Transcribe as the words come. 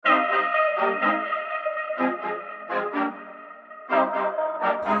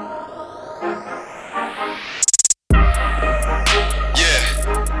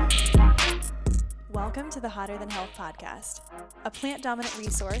Hotter Than Health podcast, a plant-dominant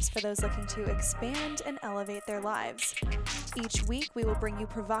resource for those looking to expand and elevate their lives. Each week, we will bring you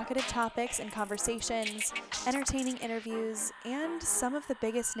provocative topics and conversations, entertaining interviews, and some of the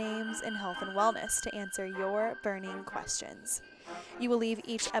biggest names in health and wellness to answer your burning questions. You will leave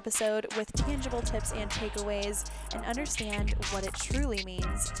each episode with tangible tips and takeaways and understand what it truly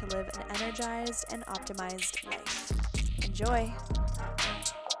means to live an energized and optimized life. Enjoy!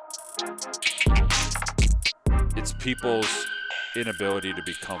 It's people's inability to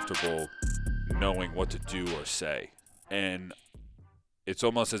be comfortable knowing what to do or say. And it's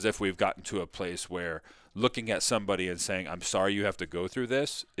almost as if we've gotten to a place where looking at somebody and saying, I'm sorry you have to go through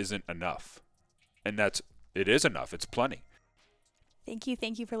this, isn't enough. And it is enough. It's plenty.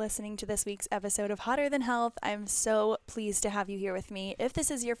 Thank you for listening to this week's episode of Hotter Than Health. I'm so pleased to have you here with me. If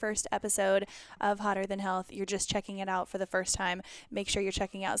this is your first episode of Hotter Than Health, you're just checking it out for the first time, make sure you're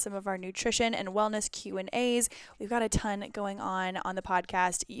checking out some of our nutrition and wellness Q&As. We've got a ton going on the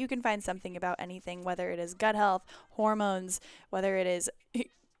podcast. You can find something about anything, whether it is gut health, hormones, whether it is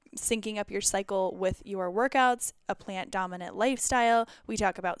syncing up your cycle with your workouts, a plant-dominant lifestyle. We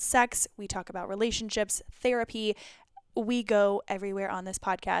talk about sex, we talk about relationships, therapy. We go everywhere on this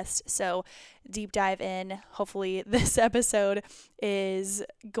podcast, so deep dive in. Hopefully this episode is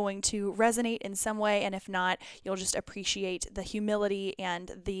going to resonate in some way, and if not, you'll just appreciate the humility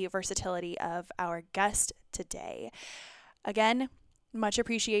and the versatility of our guest today. Again, much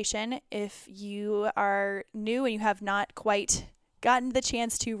appreciation. If you are new and you have not quite gotten the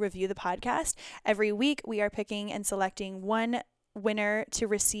chance to review the podcast, every week we are picking and selecting one winner to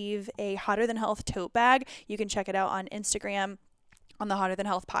receive a Hotter Than Health tote bag. You can check it out on Instagram, on the Hotter Than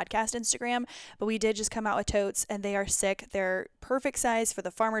Health podcast Instagram. But we did just come out with totes, and they are sick. They're perfect size for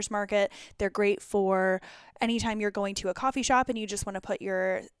the farmer's market. They're great for anytime you're going to a coffee shop and you just want to put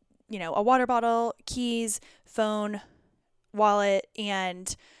your, a water bottle, keys, phone, wallet,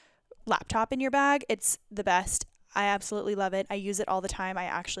 and laptop in your bag. It's the best. I absolutely love it. I use it all the time. I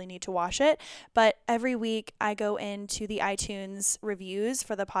actually need to wash it. But every week I go into the iTunes reviews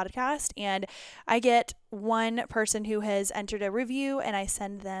for the podcast, and I get one person who has entered a review, and I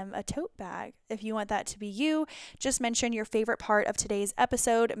send them a tote bag. If you want that to be you, just mention your favorite part of today's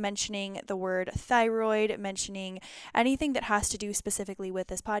episode, mentioning the word thyroid, mentioning anything that has to do specifically with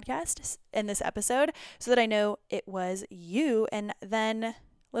this podcast in this episode, so that I know it was you, and then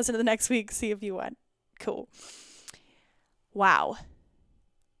listen to the next week, see if you won. Cool. Wow.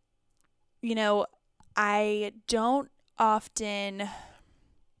 I don't often,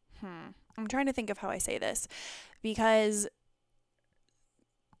 I'm trying to think of how I say this, because,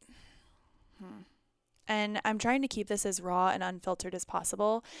 and I'm trying to keep this as raw and unfiltered as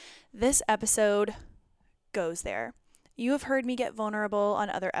possible. This episode goes there. You have heard me get vulnerable on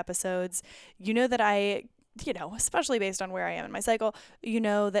other episodes. You know that I, especially based on where I am in my cycle,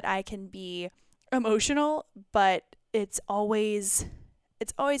 that I can be emotional, but it's always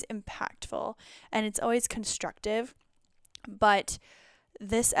impactful and it's always constructive. But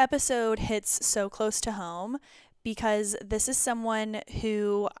this episode hits so close to home because this is someone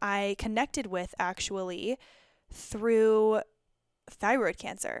who I connected with actually through thyroid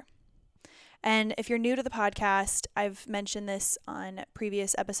cancer. And if you're new to the podcast, I've mentioned this on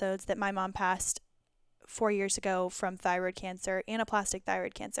previous episodes that my mom passed 4 years ago from thyroid cancer, anaplastic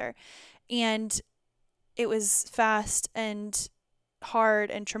thyroid cancer. And it was fast and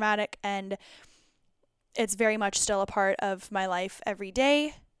hard and traumatic, and it's very much still a part of my life every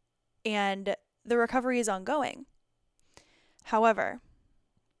day, and the recovery is ongoing. However,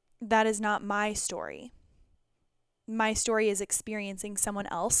 that is not my story. My story is experiencing someone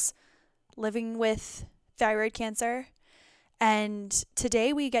else living with thyroid cancer, and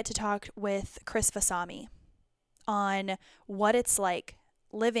today we get to talk with Chris Vasami on what it's like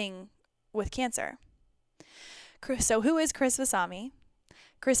living with cancer. So who is Chris Vasami?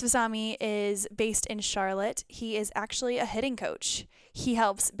 Chris Vasami is based in Charlotte. He is actually a hitting coach. He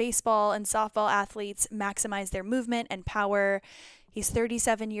helps baseball and softball athletes maximize their movement and power. He's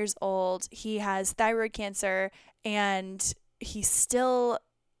 37 years old. He has thyroid cancer, and he still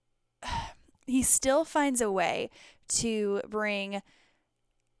finds a way to bring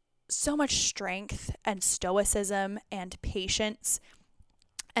so much strength and stoicism and patience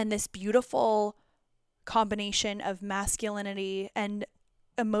and this beautiful combination of masculinity and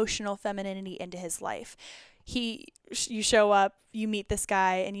emotional femininity into his life. You show up, you meet this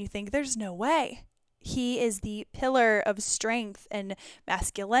guy, and you think there's no way. He is the pillar of strength and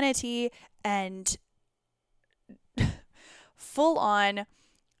masculinity and full on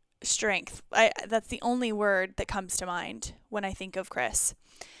strength. That's the only word that comes to mind when I think of Chris.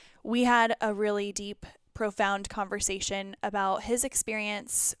 We had a really deep profound conversation about his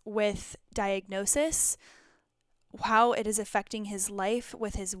experience with diagnosis, how it is affecting his life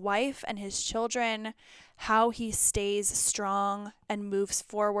with his wife and his children, how he stays strong and moves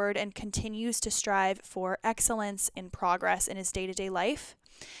forward and continues to strive for excellence and progress in his day-to-day life.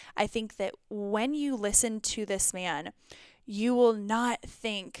 I think that when you listen to this man, you will not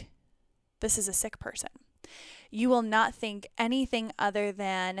think this is a sick person. You will not think anything other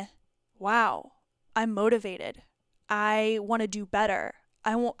than, wow, I'm motivated. I want to do better.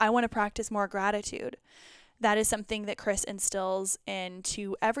 I want to practice more gratitude. That is something that Chris instills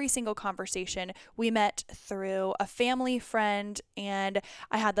into every single conversation. We met through a family friend, and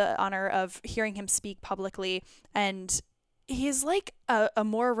I had the honor of hearing him speak publicly. And he's like a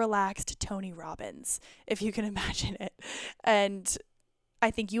more relaxed Tony Robbins, if you can imagine it. And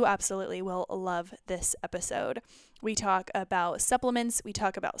I think you absolutely will love this episode. We talk about supplements, we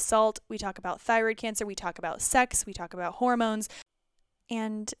talk about salt, we talk about thyroid cancer, we talk about sex, we talk about hormones.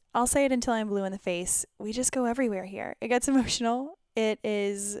 And I'll say it until I'm blue in the face. We just go everywhere here. It gets emotional. It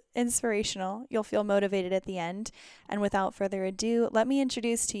is inspirational. You'll feel motivated at the end. And without further ado, let me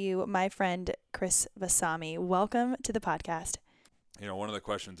introduce to you my friend, Chris Vasami. Welcome to the podcast. You know, one of the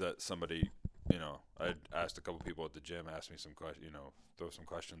questions that somebody, I asked a couple people at the gym, asked me some questions, throw some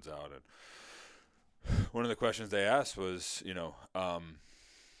questions out. And one of the questions they asked was,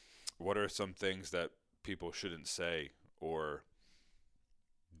 what are some things that people shouldn't say or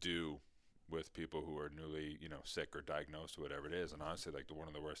do with people who are newly, sick or diagnosed or whatever it is. And honestly, like one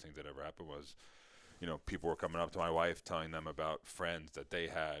of the worst things that ever happened was, people were coming up to my wife telling them about friends that they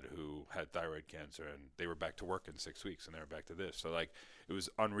had who had thyroid cancer, and they were back to work in 6 weeks and they were back to this. So like it was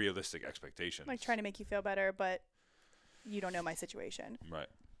unrealistic expectations. Like trying to make you feel better, but you don't know my situation. Right.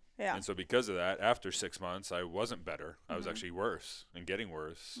 Yeah. And so because of that, after 6 months, I wasn't better. I was actually worse and getting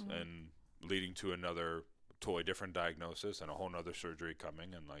worse and leading to another totally different diagnosis and a whole nother surgery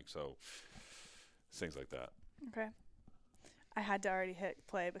coming, and so things like that. Okay. I had to already hit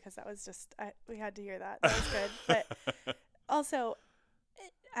play because that was just we had to hear that. That was good. But also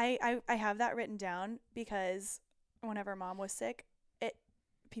I have that written down because whenever Mom was sick,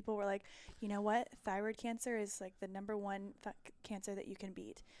 people were like, you know what, thyroid cancer is like the number one cancer that you can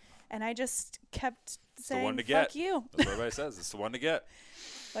beat. And I just kept saying, the one to fuck get. You. That's what everybody says. It's the one to get.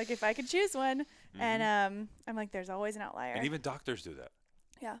 Like if I could choose one. And I'm like, there's always an outlier. And even doctors do that.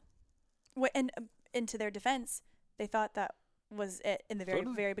 Yeah. And to their defense, they thought that was it in the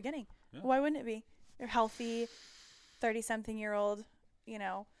very beginning. Yeah. Why wouldn't it be? You're healthy, 30-something-year-old,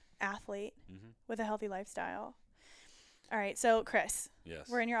 athlete with a healthy lifestyle. All right. So, Chris. Yes.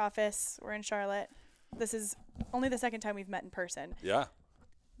 We're in your office. We're in Charlotte. This is only the second time we've met in person. Yeah.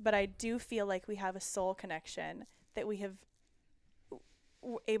 But I do feel like we have a soul connection that we have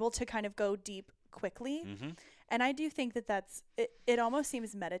able to kind of go deep quickly. And I do think that that's it almost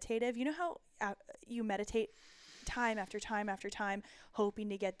seems meditative. You know how you meditate time after time after time, hoping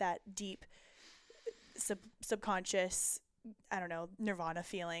to get that deep subconscious, I don't know, nirvana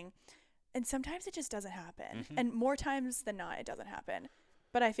feeling. And sometimes it just doesn't happen. And more times than not, it doesn't happen.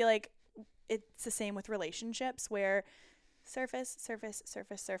 But I feel like it's the same with relationships where surface,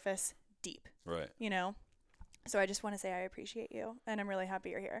 deep. Right. So I just want to say I appreciate you, and I'm really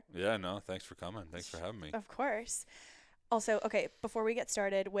happy you're here. Yeah, no, thanks for coming. Thanks for having me. Of course. Also, okay, before we get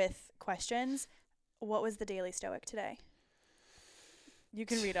started with questions, what was the Daily Stoic today? You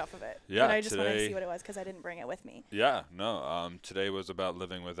can read off of it. Yeah, but I just want to see what it was because I didn't bring it with me. Yeah, no. Today was about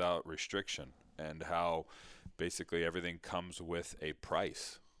living without restriction and how basically everything comes with a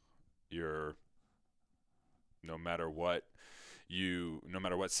price. No matter what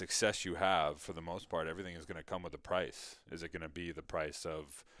success you have, for the most part, everything is going to come with a price. Is it going to be the price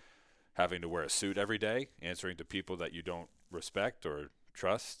of having to wear a suit every day, answering to people that you don't respect or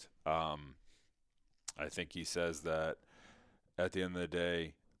trust? I think he says that at the end of the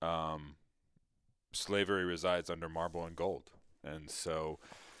day, slavery resides under marble and gold. And so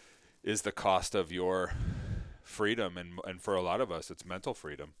is the cost of your freedom, and for a lot of us, it's mental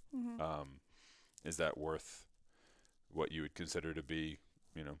freedom. Is that worth what you would consider to be,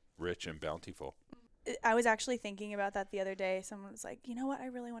 rich and bountiful? I was actually thinking about that the other day. Someone was like, you know what? I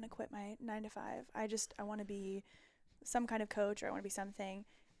really want to quit my 9-to-5. I want to be some kind of coach, or I want to be something.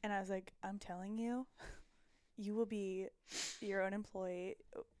 And I was like, I'm telling you, you will be your own employee.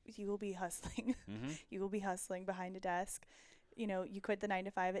 You will be hustling. You will be hustling behind a desk. You quit the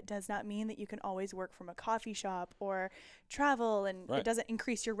 9-to-5. It does not mean that you can always work from a coffee shop or travel, and It doesn't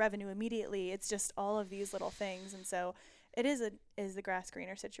increase your revenue immediately. It's just all of these little things. And so it is the grass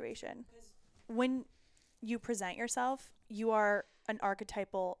greener situation. When you present yourself, you are an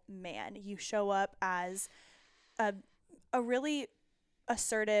archetypal man. You show up as a really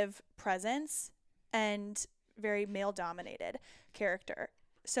assertive presence and very male dominated character.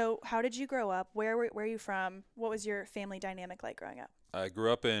 So how did you grow up? Where are you from? What was your family dynamic like growing up? I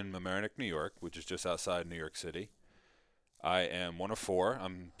grew up in Mamaroneck, New York, which is just outside New York City. I am one of four.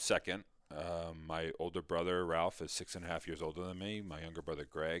 I'm second. My older brother, Ralph, is 6.5 years older than me. My younger brother,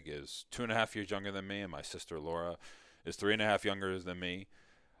 Greg, is 2.5 years younger than me. And my sister, Laura, is 3.5 younger than me.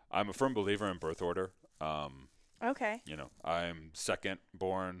 I'm a firm believer in birth order. Okay. I'm second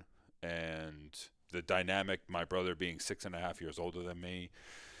born, and the dynamic, my brother being 6.5 years older than me,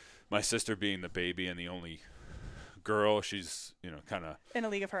 my sister being the baby and the only girl, she's, kind of in a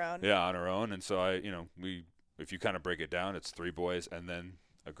league of her own. Yeah, on her own. And so if you kind of break it down, it's 3 boys and then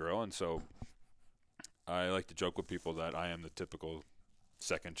a girl. And so I like to joke with people that I am the typical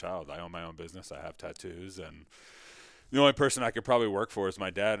second child. I own my own business. I have tattoos, and the only person I could probably work for is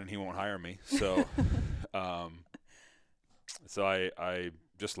my dad, and he won't hire me. So, so I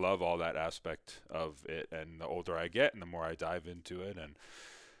just love all that aspect of it. And the older I get and the more I dive into it, and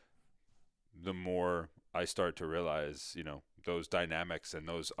the more I start to realize, those dynamics and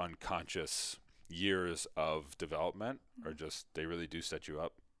those unconscious years of development are just, they really do set you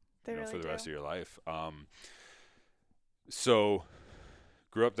up They really for the do. rest of your life. So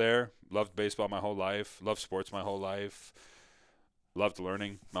grew up there, loved baseball my whole life, loved sports my whole life, loved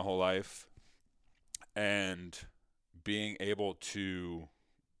learning my whole life, and being able to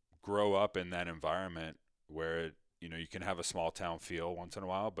grow up in that environment where you can have a small town feel once in a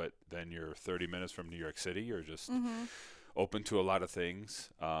while, but then you're 30 minutes from New York City. You're just open to a lot of things.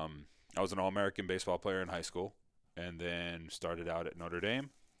 I was an All-American baseball player in high school, and then started out at Notre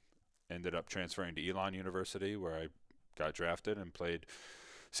Dame. Ended up transferring to Elon University, where I got drafted and played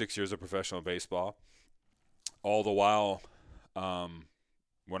 6 years of professional baseball. All the while,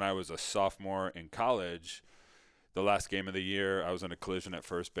 when I was a sophomore in college, the last game of the year, I was in a collision at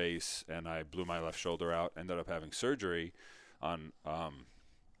first base, and I blew my left shoulder out. Ended up having surgery on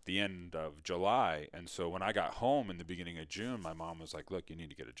the end of July. And so when I got home in the beginning of June, my mom was like, look, you need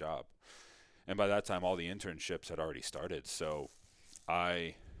to get a job. And by that time, all the internships had already started. So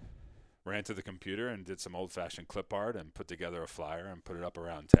I ran to the computer and did some old-fashioned clip art and put together a flyer and put it up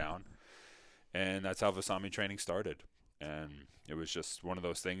around town. And that's how Vasami training started. And it was just one of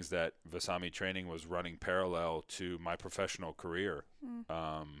those things that Vasami training was running parallel to my professional career.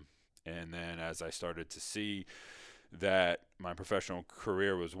 And then as I started to see that my professional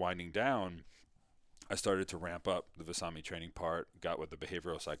career was winding down, I started to ramp up the Vasami training part, got with the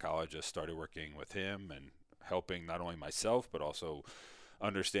behavioral psychologist, started working with him and helping not only myself, but also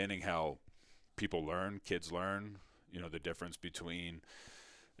understanding how people learn, kids learn, the difference between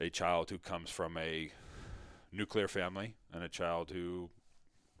a child who comes from a nuclear family and a child who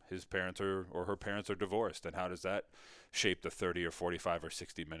his parents or her parents are divorced, and how does that shape the 30 or 45 or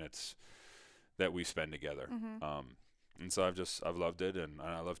 60 minutes that we spend together. And so I've loved it, and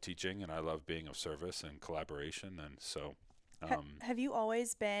I love teaching, and I love being of service and collaboration. And so have you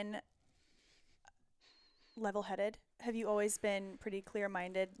always been level-headed? Have you always been pretty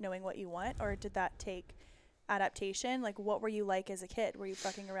clear-minded, knowing what you want, or did that take adaptation? Like, what were you like as a kid? Were you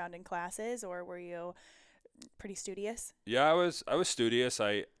fucking around in classes, or were you pretty studious? Yeah, I was studious.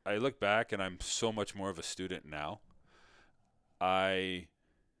 I look back, and I'm so much more of a student now. I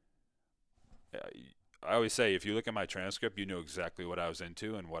always say, if you look at my transcript, you know exactly what I was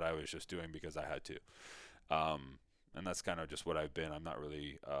into and what I was just doing because I had to. And that's kind of just what I've been. I'm not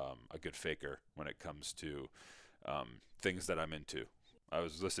really a good faker when it comes to things that I'm into. I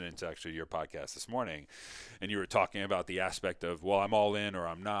was listening to actually your podcast this morning, and you were talking about the aspect of, well, I'm all in or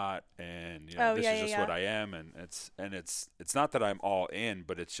I'm not, and this is just what I am, and it's not that I'm all in,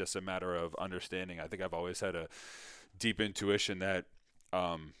 but it's just a matter of understanding. I think I've always had a deep intuition that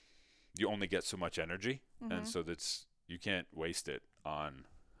you only get so much energy, and so you can't waste it on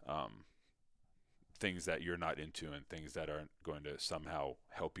things that you're not into and things that aren't going to somehow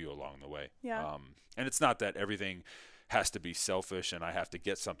help you along the way. Yeah. And it's not that everything has to be selfish and I have to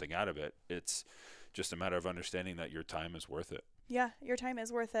get something out of it. It's just a matter of understanding that your time is worth it. Yeah, your time is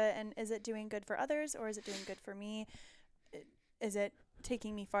worth it. And is it doing good for others, or is it doing good for me? Is it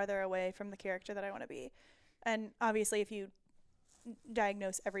taking me farther away from the character that I want to be? And obviously, if you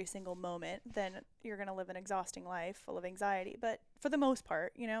diagnose every single moment, then you're going to live an exhausting life full of anxiety. But for the most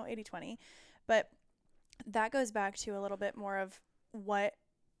part, 80-20. But that goes back to a little bit more of what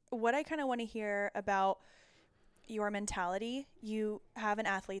I kind of want to hear about your mentality. You have an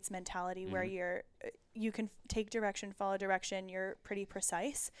athlete's mentality where you can take direction, follow direction. You're pretty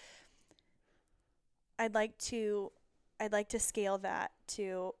precise. I'd like to I'd like to scale that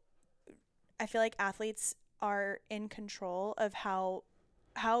to, I feel like athletes are in control of how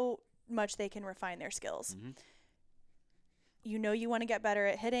much they can refine their skills. Mm-hmm. You know you want to get better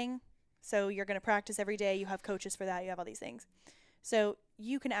at hitting, so you're going to practice every day. You have coaches for that. You have all these things. So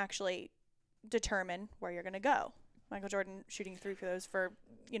you can actually determine where you're going to go. Michael Jordan shooting free throws for,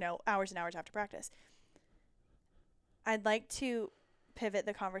 hours and hours after practice. I'd like to pivot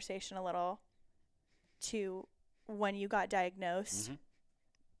the conversation a little to when you got diagnosed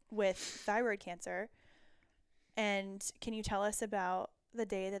with thyroid cancer. And can you tell us about the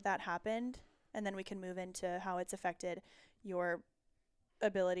day that happened? And then we can move into how it's affected your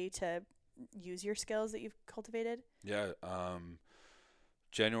ability to use your skills that you've cultivated. Yeah.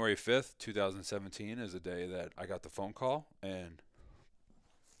 January 5th, 2017 is the day that I got the phone call, and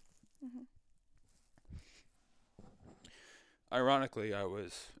ironically, I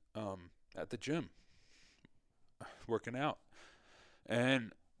was at the gym working out.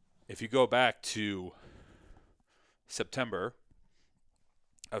 And if you go back to September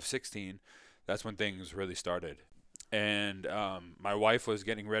of 16, that's when things really started. And my wife was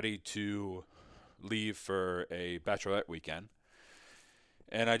getting ready to leave for a bachelorette weekend.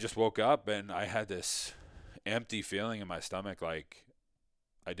 And I just woke up and I had this empty feeling in my stomach, like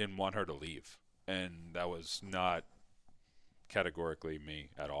I didn't want her to leave. And that was not categorically me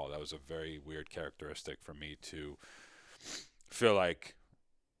at all. That was a very weird characteristic for me to feel like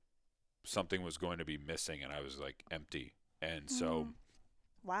something was going to be missing and I was like empty. And so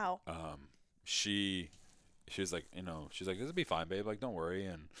wow. She was like, she's like, this will be fine, babe. Like, don't worry.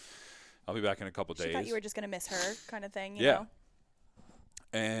 And I'll be back in a couple days. She thought you were just going to miss her kind of thing, you yeah. know?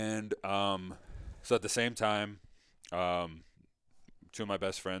 And so at the same time, two of my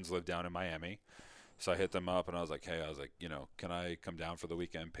best friends live down in Miami. So I hit them up and I was like, hey, can I come down for the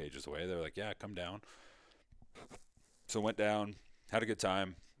weekend? Paige is away. They were like, yeah, come down. So went down, had a good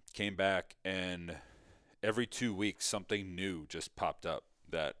time, came back, and every 2 weeks something new just popped up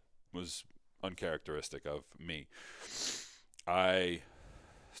that was uncharacteristic of me. I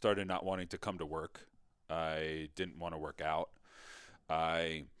started not wanting to come to work. I didn't want to work out.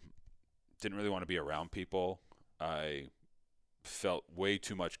 I didn't really want to be around people. I felt way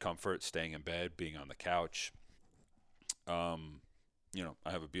too much comfort staying in bed, being on the couch. I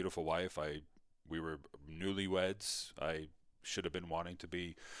have a beautiful wife. We were newlyweds. I should have been wanting to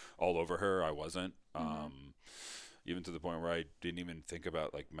be all over her. I wasn't. Even to the point where I didn't even think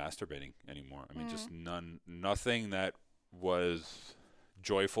about like masturbating anymore. I mean, just nothing that was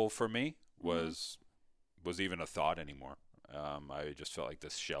joyful for me was even a thought anymore. I just felt like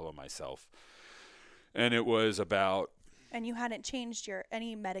this shell of myself. And it was about... And you hadn't changed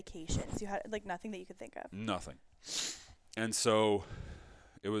any medications. You had like nothing that you could think of. Nothing. And so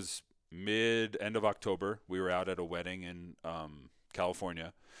it was end of October. We were out at a wedding in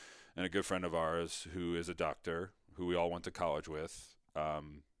California, and a good friend of ours who is a doctor, who we all went to college with,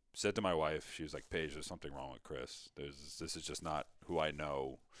 said to my wife, she was like, Paige, there's something wrong with Chris. This is just not who I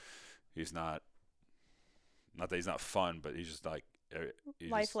know. He's not that he's not fun, but he's just like...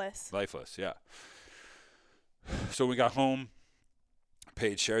 lifeless. Lifeless, yeah. So we got home,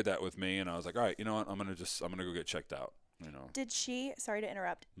 Paige shared that with me, and I was like, all right, you know what? I'm going to go get checked out, Did she, sorry to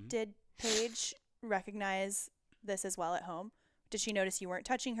interrupt, did Paige recognize this as well at home? Did she notice you weren't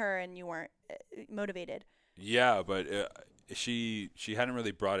touching her and you weren't motivated? Yeah, but she hadn't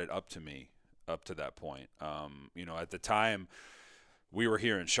really brought it up to me up to that point. At the time, we were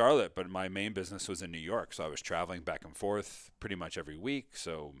here in Charlotte, but my main business was in New York, so I was traveling back and forth pretty much every week.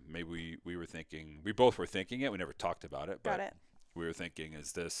 So maybe we both were thinking it. We never talked about it, but Got it. We were thinking,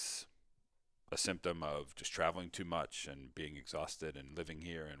 is this a symptom of just traveling too much and being exhausted and living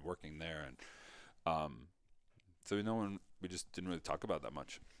here and working there? And so we just didn't really talk about that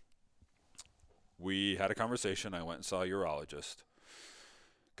much. We had a conversation. I went and saw a urologist,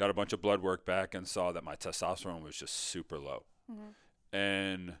 got a bunch of blood work back, and saw that my testosterone was just super low.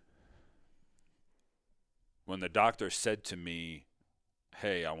 And when the doctor said to me,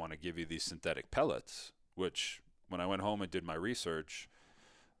 hey, I want to give you these synthetic pellets, which when I went home and did my research,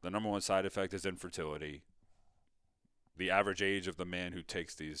 the number one side effect is infertility. The average age of the man who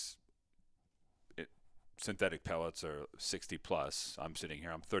takes these synthetic pellets are 60 plus. I'm sitting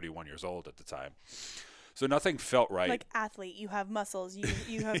here, I'm 31 years old at the time. So nothing felt right. Like athlete, you have muscles,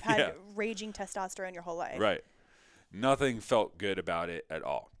 you have had raging testosterone your whole life. Right. Nothing felt good about it at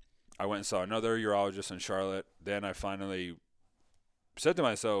all. I went and saw another urologist in Charlotte. Then I finally said to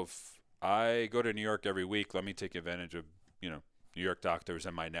myself, I go to New York every week. Let me take advantage of, New York doctors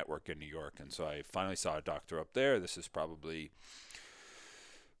and my network in New York. And so I finally saw a doctor up there. This is probably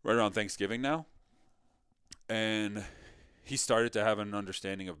right around Thanksgiving now. And he started to have an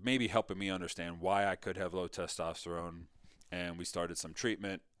understanding of maybe helping me understand why I could have low testosterone. And we started some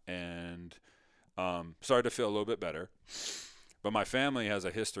treatment and started to feel a little bit better. But my family has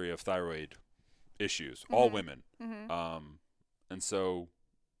a history of thyroid issues, all women. And so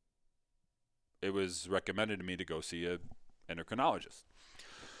it was recommended to me to go see an endocrinologist.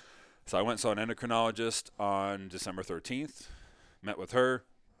 So I went and saw an endocrinologist on December 13th, met with her.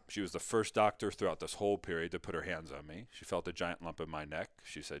 She was the first doctor throughout this whole period to put her hands on me. She felt a giant lump in my neck.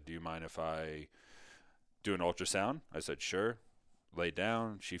 She said, "Do you mind if I do an ultrasound?" I said, "Sure." Laid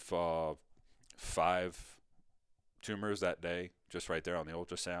down. She saw 5 tumors that day, just right there on the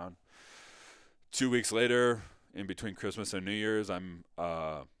ultrasound. 2 weeks later, in between Christmas and New Year's, I'm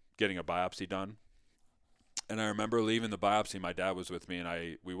getting a biopsy done. And I remember leaving the biopsy. My dad was with me,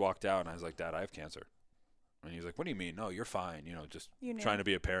 and we walked out, and I was like, "Dad, I have cancer." And he was like, "What do you mean? No, you're fine. Just trying to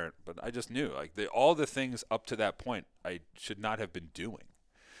be a parent." But I just knew, like, all the things up to that point I should not have been doing.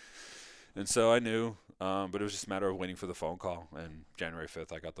 And so I knew, but it was just a matter of waiting for the phone call. And January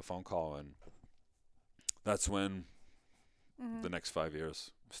 5th, I got the phone call, and that's when the next 5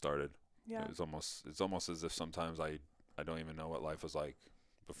 years started. Yeah. It's almost as if sometimes I don't even know what life was like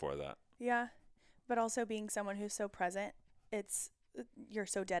before that. Yeah. But also being someone who's so present, you're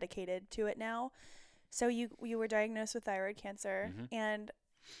so dedicated to it now. So you were diagnosed with thyroid cancer, and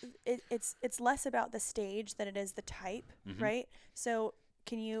it's less about the stage than it is the type, right? So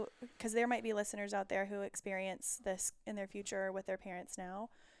can you, because there might be listeners out there who experience this in their future with their parents now,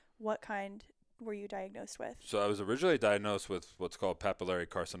 what kind were you diagnosed with? So I was originally diagnosed with what's called papillary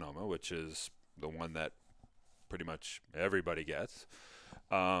carcinoma, which is the one that pretty much everybody gets.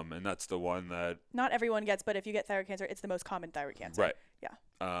 And that's the one that not everyone gets, but if you get thyroid cancer, it's the most common thyroid cancer. Right.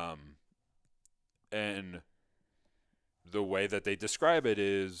 Yeah. And the way that they describe it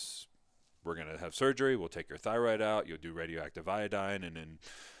is, we're going to have surgery. We'll take your thyroid out. You'll do radioactive iodine. And in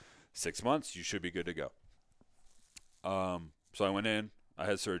 6 months, you should be good to go. So I went in. I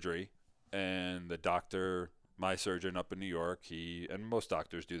had surgery. And the doctor, my surgeon up in New York, and most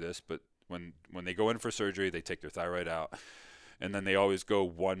doctors do this, but when they go in for surgery, they take their thyroid out. And then they always go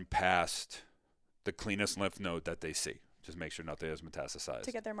one past the cleanest lymph node that they see. Just make sure nothing has metastasized.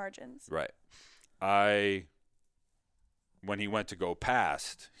 To get their margins. Right. When he went to go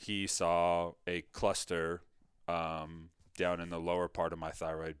past, he saw a cluster down in the lower part of my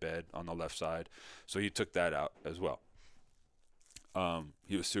thyroid bed on the left side. So he took that out as well.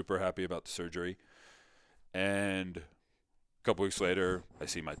 He was super happy about the surgery. And a couple weeks later, I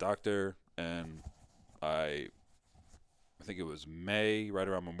see my doctor, and I think it was May, right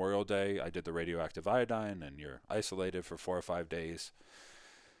around Memorial Day, I did the radioactive iodine, and you're isolated for 4 or 5 days.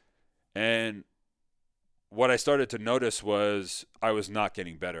 And what I started to notice was I was not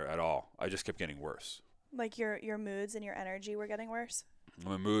getting better at all. I just kept getting worse. Like your moods and your energy were getting worse?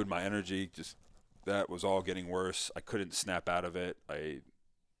 My mood, my energy, just that was all getting worse. I couldn't snap out of it. I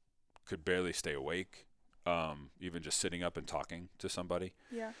could barely stay awake, even just sitting up and talking to somebody.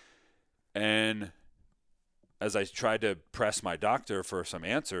 Yeah. And as I tried to press my doctor for some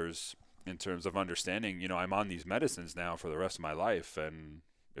answers in terms of understanding, I'm on these medicines now for the rest of my life, and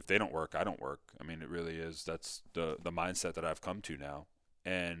if they don't work, I don't work. I mean, it really is. That's the mindset that I've come to now.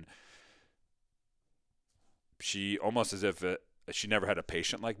 And she, almost as if she never had a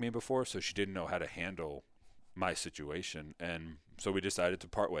patient like me before, so she didn't know how to handle my situation. And so we decided to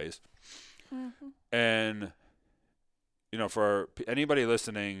part ways. And, for anybody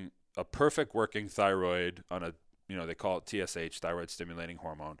listening, a perfect working thyroid on a, they call it TSH, thyroid stimulating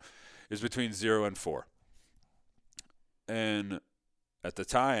hormone, is between 0 and 4. And at the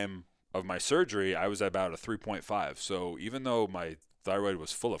time of my surgery, I was at about a 3.5. So even though my thyroid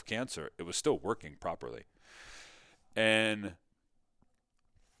was full of cancer, it was still working properly. And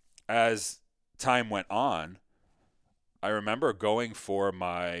as time went on, I remember going for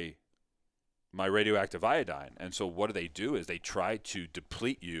my radioactive iodine. And so what do is they try to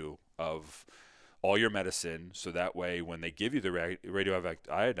deplete you of all your medicine, so that way when they give you the radioactive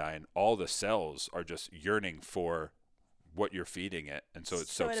iodine, all the cells are just yearning for what you're feeding it, and so it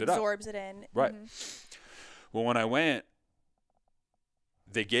soaks it up. So it absorbs it in. Right. Well, when I went,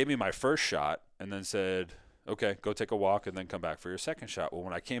 they gave me my first shot and then said, "Okay, go take a walk and then come back for your second shot." Well,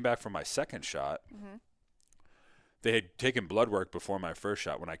 when I came back for my second shot, they had taken blood work before my first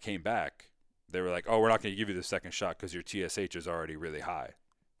shot. When I came back, they were like, "Oh, we're not going to give you the second shot because your TSH is already really high."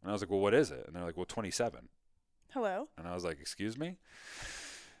 And I was like, "Well, what is it?" And they're like, "Well, 27. Hello? And I was like, "Excuse me?"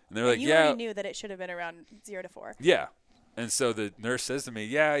 And they're like, you "Yeah." already knew that it should have been around 0 to 4. Yeah. And so the nurse says to me,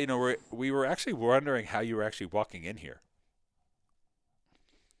 "Yeah, we were actually wondering how you were actually walking in here."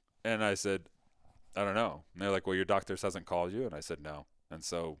 And I said, I don't know. And they're like, well, your doctor hasn't called you. And I said, no. And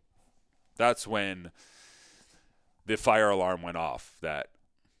so that's when the fire alarm went off that,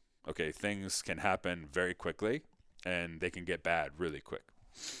 okay, things can happen very quickly and they can get bad really quick.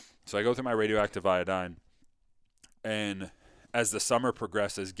 So I go through my radioactive iodine, and as the summer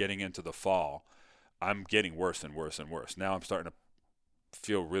progresses, getting into the fall, I'm getting worse and worse and worse. Now I'm starting to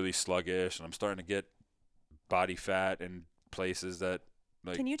feel really sluggish, and I'm starting to get body fat in places that,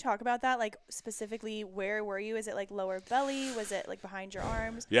 like, Can you talk about that? Like, specifically, where were you? Is it like lower belly? Was it like behind your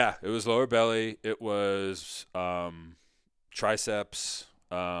arms? yeah, it was lower belly. It was triceps,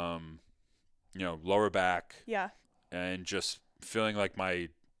 lower back, Yeah. and just feeling like my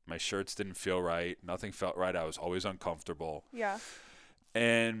shirts didn't feel right. Nothing felt right. I was always uncomfortable. Yeah.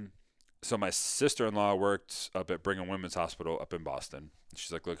 And so my sister-in-law worked up at Brigham Women's Hospital up in Boston.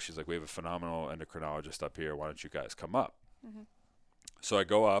 She's like, look, we have a phenomenal endocrinologist up here. Why don't you guys come up? Mm-hmm. So I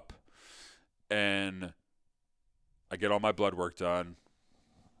go up, and I get all my blood work done,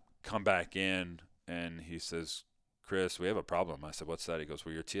 come back in, and he says, Chris, we have a problem. I said, what's that? He goes,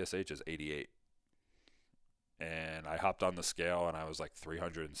 well, your TSH is 88. And I hopped on the scale, and I was like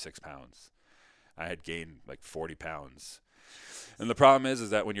 306 pounds. I had gained like 40 pounds. And the problem is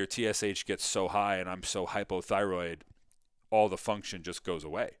that when your TSH gets so high and I'm so hypothyroid, all the function just goes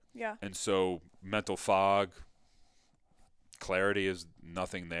away. Yeah. And so mental fog, clarity is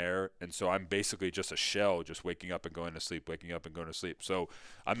nothing there. And so I'm basically just a shell, just waking up and going to sleep, waking up and going to sleep. So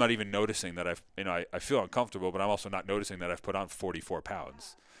I'm not even noticing that I feel uncomfortable, but I'm also not noticing that I've put on 44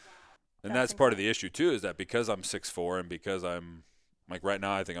 pounds. And that's part of the issue too, is that because I'm 6'4", and because I'm like right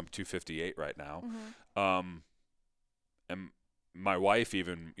now, I think I'm 258 right now. Mm-hmm. And my wife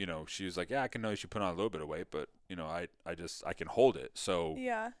even, she was like, yeah, I can notice you put on a little bit of weight, but I can hold it. So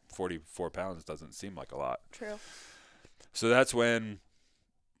Yeah. 44 pounds doesn't seem like a lot. True. So that's when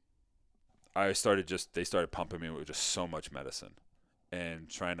they started pumping me with just so much medicine and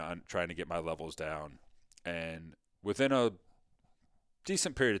trying to get my levels down. And within a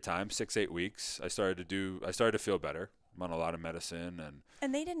decent period of time, 6-8 weeks, I started to feel better. I'm on a lot of medicine,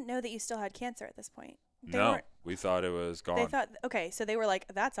 And they didn't know that you still had cancer at this point. We thought it was gone. They thought, okay, so they were like,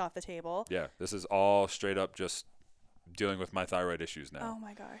 that's off the table. Yeah, this is all straight up just dealing with my thyroid issues now. Oh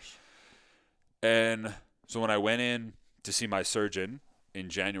my gosh. And so when I went in to see my surgeon in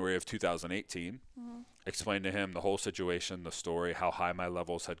January of 2018, explained to him the whole situation, the story, how high my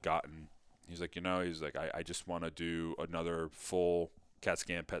levels had gotten. He's like, I just want to do another full CAT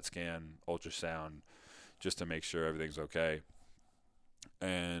scan, PET scan, ultrasound, just to make sure everything's okay.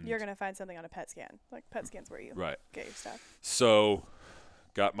 And you're going to find something on a PET scan. Like, PET scans where you get your stuff. So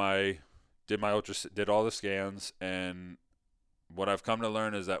did all the scans, and what I've come to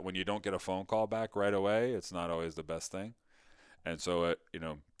learn is that when you don't get a phone call back right away, it's not always the best thing. And so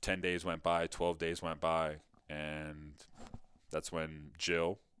 10 days went by, 12 days went by, and that's when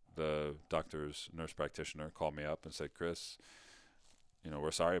Jill, the doctor's nurse practitioner, called me up and said, Chris,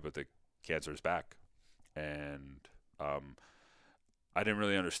 we're sorry, but the cancer's back. And I didn't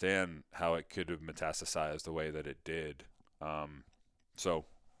really understand how it could have metastasized the way that it did. So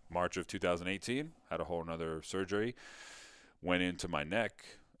March of 2018, had a whole nother surgery, went into my neck,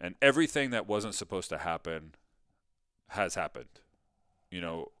 and everything that wasn't supposed to happen has happened.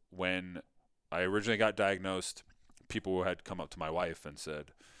 When I originally got diagnosed, people had come up to my wife and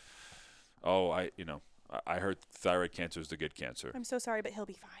said, oh, I heard thyroid cancer is the good cancer. I'm so sorry, but he'll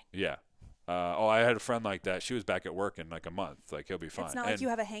be fine. Yeah. I had a friend like that. She was back at work in like a month. Like, he'll be fine. It's not like you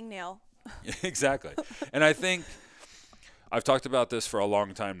have a hangnail. Exactly. And I think I've talked about this for a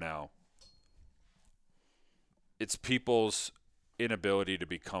long time now. It's people's inability to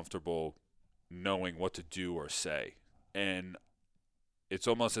be comfortable knowing what to do or say. And it's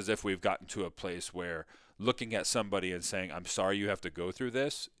almost as if we've gotten to a place where looking at somebody and saying, I'm sorry you have to go through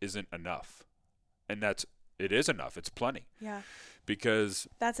this, isn't enough. And it is enough. It's plenty. Yeah. Because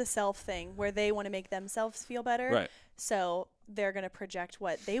that's a self thing where they want to make themselves feel better. Right. So they're going to project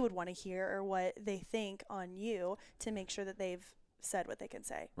what they would want to hear or what they think on you to make sure that they've said what they can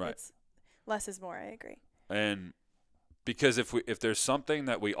say. Right. It's less is more. I agree. And because if there's something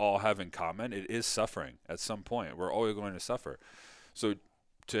that we all have in common, it is suffering at some point. We're always going to suffer. So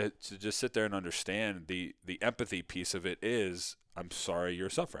to just sit there and understand the empathy piece of it is, I'm sorry you're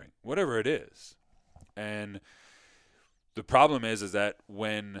suffering, whatever it is. And the problem is that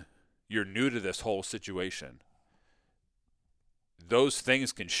when you're new to this whole situation, those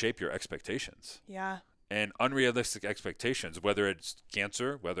things can shape your expectations. Yeah. And unrealistic expectations, whether it's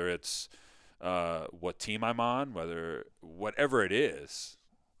cancer, whether it's what team I'm on, whatever it is,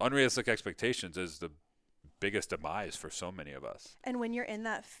 unrealistic expectations is the biggest demise for so many of us. And when you're in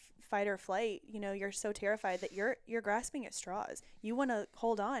that fight or flight, you're so terrified that you're grasping at straws. You want to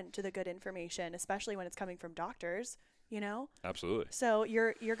hold on to the good information, especially when it's coming from doctors, Absolutely. So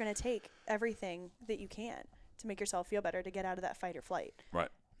you're going to take everything that you can to make yourself feel better, to get out of that fight or flight. Right.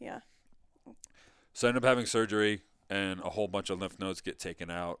 Yeah. So I end up having surgery, and a whole bunch of lymph nodes get taken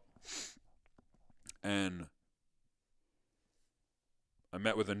out. And I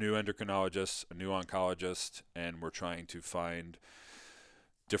met with a new endocrinologist, a new oncologist, and we're trying to find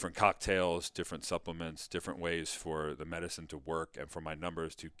different cocktails, different supplements, different ways for the medicine to work and for my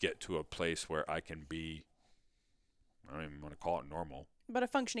numbers to get to a place where I can be, I don't even want to call it normal, but a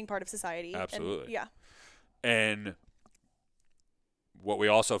functioning part of society. Absolutely. And, yeah. And what we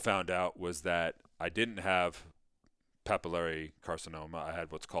also found out was that I didn't have papillary carcinoma. I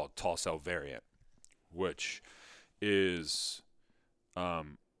had what's called tall cell variant, which is,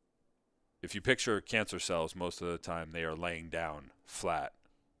 if you picture cancer cells, most of the time they are laying down flat,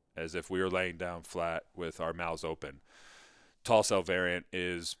 as if we were laying down flat with our mouths open. Tall cell variant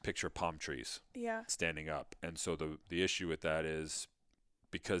is picture palm trees standing up. And so the issue with that is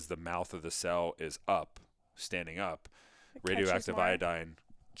because the mouth of the cell is up, standing up, radioactive iodine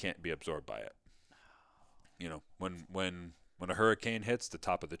can't be absorbed by it. When a hurricane hits, the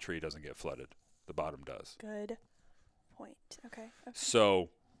top of the tree doesn't get flooded. The bottom does. Good point. Okay. So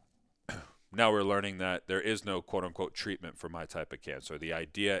now we're learning that there is no quote-unquote treatment for my type of cancer. The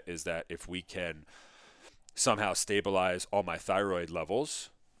idea is that if we can somehow stabilize all my thyroid levels,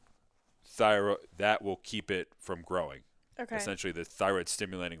 that will keep it from growing. Okay. Essentially, the thyroid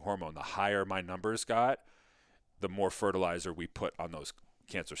stimulating hormone, the higher my numbers got, the more fertilizer we put on those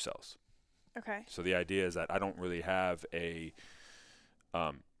cancer cells. Okay. So the idea is that I don't really have a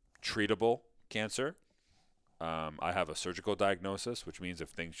treatable cancer. I have a surgical diagnosis, which means if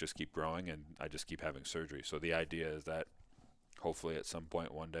things just keep growing and I just keep having surgery. So the idea is that hopefully at some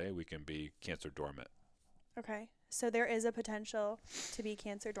point one day we can be cancer dormant. Okay. So there is a potential to be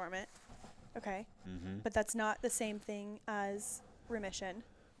cancer dormant. Okay. Mm-hmm. But that's not the same thing as remission.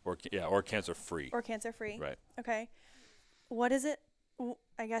 Or cancer free. Or cancer free. Right. Okay. What is it?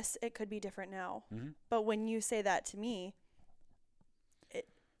 I guess it could be different now. Mm-hmm. But when you say that to me,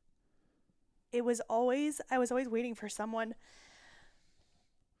 I was always waiting for someone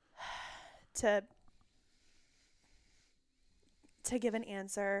to give an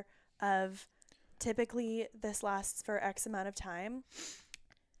answer of typically this lasts for X amount of time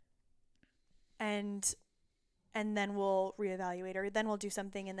and then we'll reevaluate, or then we'll do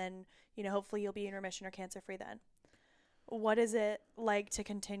something, and then, hopefully you'll be in remission or cancer free then. What is it like to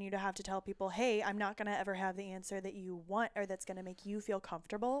continue to have to tell people, hey, I'm not going to ever have the answer that you want or that's going to make you feel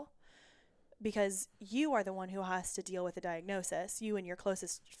comfortable? Because you are the one who has to deal with the diagnosis, you and your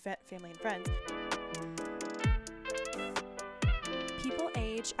closest family and friends. People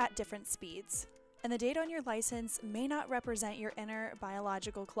age at different speeds, and the date on your license may not represent your inner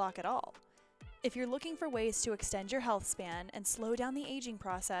biological clock at all. If you're looking for ways to extend your health span and slow down the aging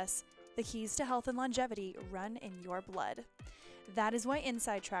process, the keys to health and longevity run in your blood. That is why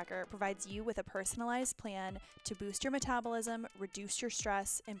Inside Tracker provides you with a personalized plan to boost your metabolism, reduce your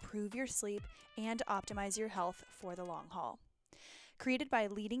stress, improve your sleep, and optimize your health for the long haul. Created by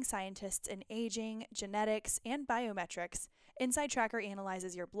leading scientists in aging, genetics, and biometrics, Inside Tracker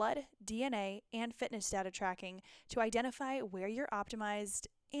analyzes your blood, DNA, and fitness data tracking to identify where you're optimized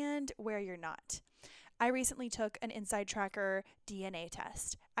and where you're not. I recently took an Inside Tracker DNA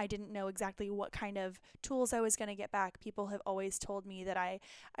test. I didn't know exactly what kind of tools I was going to get back. People have always told me that I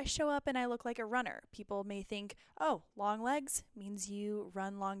show up and I look like a runner. People may think, oh, long legs means you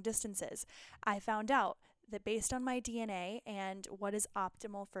run long distances. I found out that based on my DNA and what is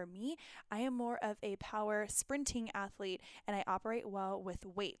optimal for me, I am more of a power sprinting athlete, and I operate well with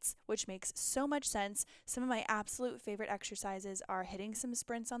weights, which makes so much sense. Some of my absolute favorite exercises are hitting some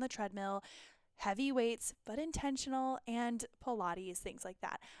sprints on the treadmill, heavy weights, but intentional, and Pilates, things like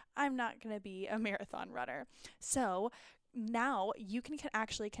that. I'm not going to be a marathon runner. So now you can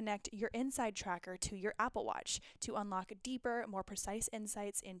actually connect your Inside Tracker to your Apple Watch to unlock deeper, more precise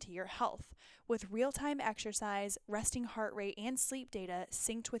insights into your health. With real-time exercise, resting heart rate, and sleep data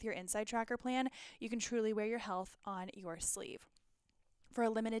synced with your Inside Tracker plan, you can truly wear your health on your sleeve. For a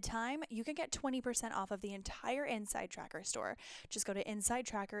limited time, you can get 20% off of the entire Inside Tracker store. Just go to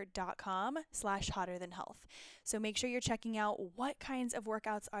insidetracker.com/hotterthanhealth. So make sure you're checking out what kinds of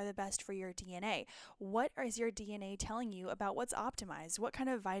workouts are the best for your DNA. What is your DNA telling you about what's optimized? What kind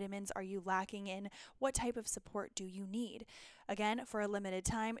of vitamins are you lacking in? What type of support do you need? Again, for a limited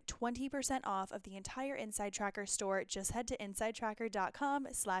time, 20% off of the entire Inside Tracker store. Just head to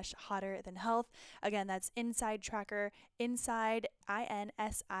insidetracker.com/hotter-than-health. Again, that's Inside Tracker, inside,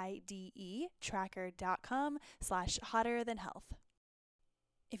 INSIDE, tracker.com/hotter-than-health.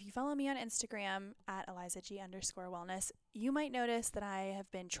 If you follow me on Instagram at ElizaG_wellness, you might notice that I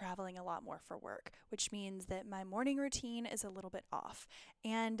have been traveling a lot more for work, which means that my morning routine is a little bit off.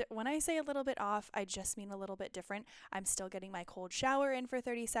 And when I say a little bit off, I just mean a little bit different. I'm still getting my cold shower in for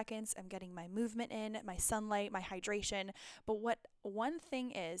 30 seconds. I'm getting my movement in, my sunlight, my hydration. But what one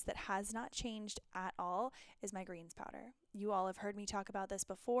thing is that has not changed at all is my greens powder. You all have heard me talk about this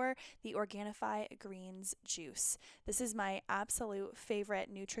before, the Organifi Greens Juice. This is my absolute favorite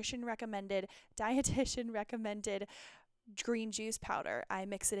nutrition recommended, dietitian recommended green juice powder. I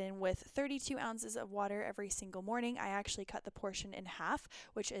mix it in with 32 ounces of water every single morning. I actually cut the portion in half,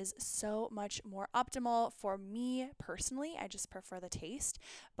 which is so much more optimal for me personally. I just prefer the taste,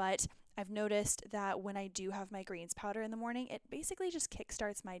 but I've noticed that when I do have my greens powder in the morning, it basically just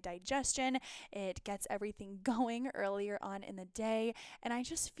kickstarts my digestion. It gets everything going earlier on in the day, and I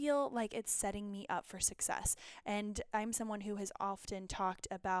just feel like it's setting me up for success. And I'm someone who has often talked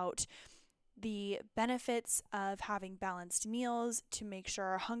about the benefits of having balanced meals to make sure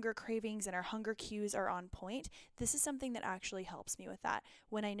our hunger cravings and our hunger cues are on point. This is something that actually helps me with that.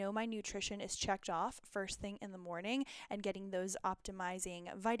 When I know my nutrition is checked off first thing in the morning and getting those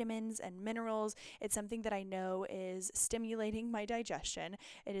optimizing vitamins and minerals, it's something that I know is stimulating my digestion.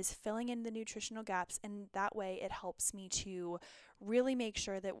 It is filling in the nutritional gaps, and that way it helps me to really make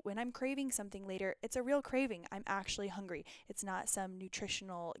sure that when I'm craving something later, it's a real craving. I'm actually hungry. It's not some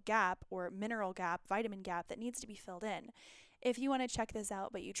nutritional gap or mineral gap, vitamin gap that needs to be filled in. If you want to check this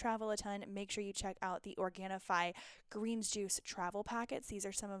out, but you travel a ton, make sure you check out the Organifi Greens Juice travel packets. These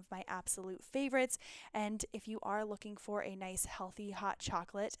are some of my absolute favorites. And if you are looking for a nice, healthy, hot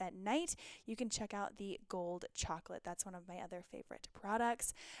chocolate at night, you can check out the Gold Chocolate. That's one of my other favorite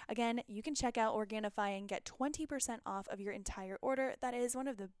products. Again, you can check out Organifi and get 20% off of your entire order. That is one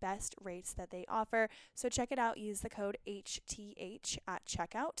of the best rates that they offer. So check it out. Use the code HTH at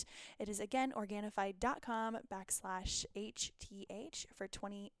checkout. It is again Organifi.com/HTH for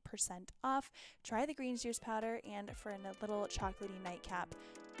 20% off. Try the greens juice powder, and for a little chocolatey nightcap,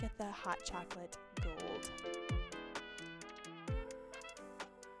 get the hot chocolate gold.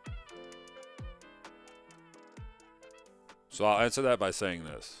 So I'll answer that by saying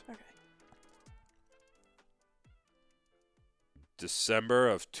this. Okay. December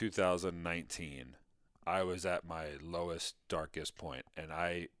of 2019, I was at my lowest, darkest point, and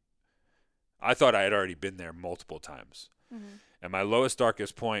I thought I had already been there multiple times. Mm-hmm. And my lowest,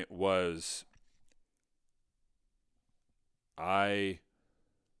 darkest point was the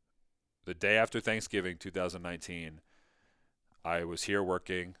day after Thanksgiving 2019, I was here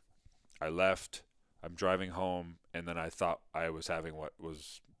working. I left. I'm driving home, and then I thought I was having what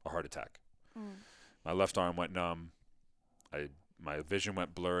was a heart attack. My left arm went numb. My vision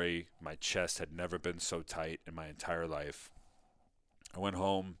went blurry. My chest had never been so tight in my entire life. I went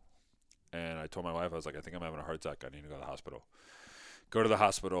home, and I told my wife, I was like, I think I'm having a heart attack. I need to go to the hospital. Go to the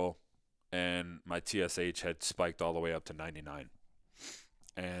hospital, and my TSH had spiked all the way up to 99.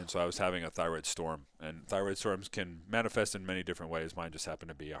 And so I was having a thyroid storm. And thyroid storms can manifest in many different ways. Mine just happened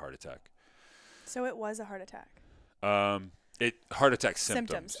to be a heart attack. So it was a heart attack? Heart attack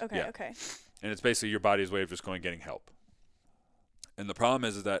symptoms. Okay, yeah. Okay. And it's basically your body's way of just going and getting help. And the problem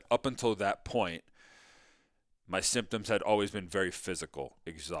is that up until that point, my symptoms had always been very physical: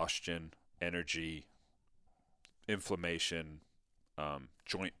 exhaustion, energy, inflammation,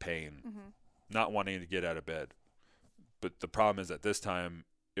 joint pain, not wanting to get out of bed. But the problem is that this time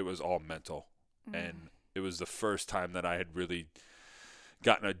it was all mental. And it was the first time that I had really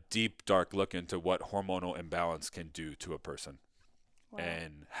gotten a deep, dark look into what hormonal imbalance can do to a person. Wow.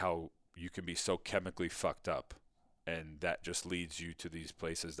 And how you can be so chemically fucked up. And that just leads you to these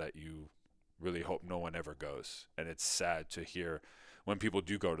places that you really hope no one ever goes. And it's sad to hear when people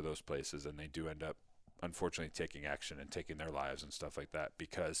do go to those places and they do end up, unfortunately, taking action and taking their lives and stuff like that,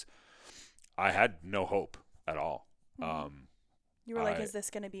 because I had no hope at all. You were like, is this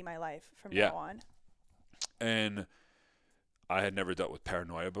going to be my life from now on? And I had never dealt with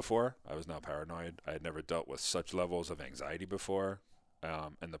paranoia before. I was not paranoid. I had never dealt with such levels of anxiety before.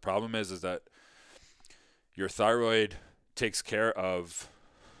 And the problem is that your thyroid takes care of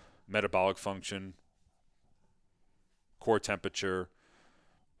metabolic function, core temperature,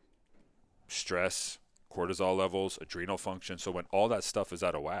 stress, cortisol levels, adrenal function. So when all that stuff is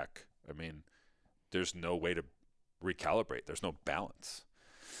out of whack, I mean, there's no way to recalibrate. There's no balance.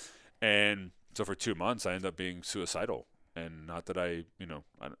 And so for 2 months, I ended up being suicidal. And not that I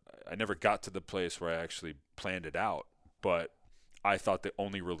never got to the place where I actually planned it out, but I thought the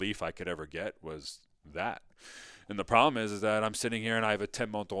only relief I could ever get was that. And the problem is that I'm sitting here and I have a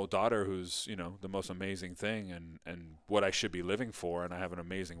 10-month-old daughter who's, the most amazing thing and what I should be living for. And I have an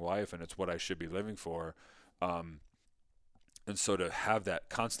amazing wife and it's what I should be living for. And so to have that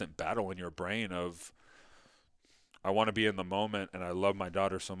constant battle in your brain of, I want to be in the moment and I love my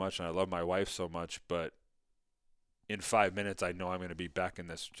daughter so much and I love my wife so much, but in 5 minutes, I know I'm going to be back in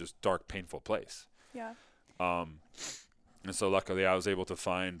this just dark, painful place. Yeah. And so luckily I was able to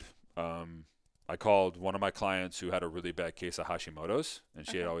find, I called one of my clients who had a really bad case of Hashimoto's, and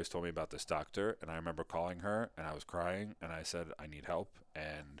she had always told me about this doctor. And I remember calling her, and I was crying, and I said, I need help.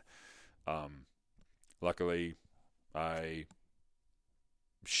 And luckily,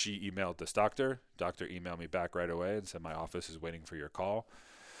 she emailed this doctor. Doctor emailed me back right away and said, my office is waiting for your call.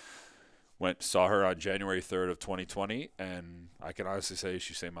 Saw her on January 3rd of 2020, and I can honestly say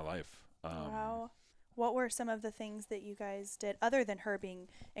she saved my life. Wow. What were some of the things that you guys did other than her being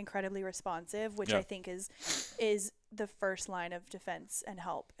incredibly responsive, which I think is the first line of defense and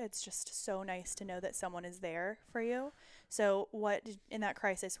help? It's just so nice to know that someone is there for you. So in that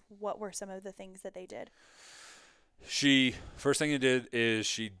crisis, what were some of the things that they did? First thing he did is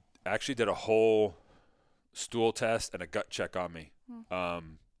she actually did a whole stool test and a gut check on me.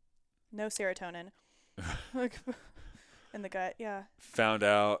 No serotonin in the gut. Yeah. Found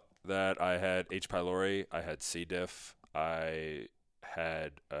out that I had H. pylori, I had C. diff, I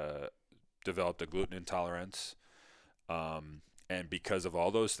had developed a gluten intolerance, and because of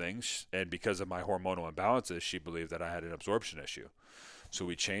all those things, and because of my hormonal imbalances, she believed that I had an absorption issue. So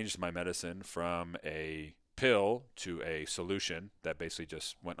we changed my medicine from a pill to a solution that basically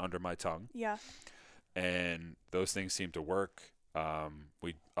just went under my tongue. Yeah. And those things seemed to work.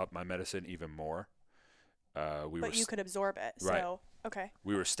 We upped my medicine even more. But you could absorb it. Right. So, okay.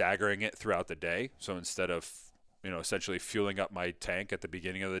 We were staggering it throughout the day. So instead of, essentially fueling up my tank at the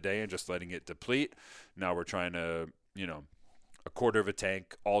beginning of the day and just letting it deplete, now we're trying to, a quarter of a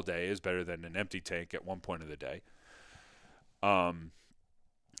tank all day is better than an empty tank at one point of the day. And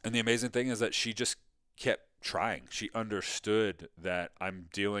the amazing thing is that she just kept trying. She understood that I'm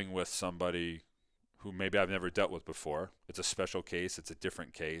dealing with somebody who maybe I've never dealt with before. It's a special case. It's a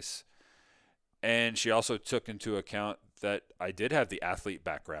different case. And she also took into account that I did have the athlete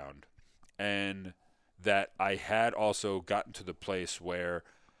background and that I had also gotten to the place where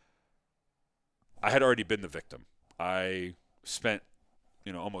I had already been the victim. I spent,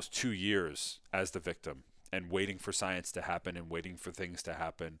 almost 2 years as the victim and waiting for science to happen and waiting for things to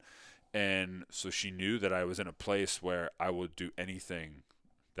happen. And so she knew that I was in a place where I would do anything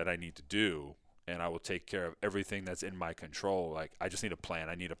that I need to do and I will take care of everything that's in my control. Like, I just need a plan.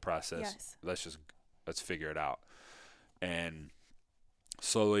 I need a process. Yes. Let's figure it out. And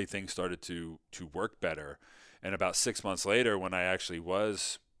slowly things started to work better. And about 6 months later, when I actually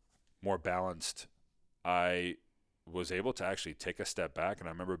was more balanced, I was able to actually take a step back. And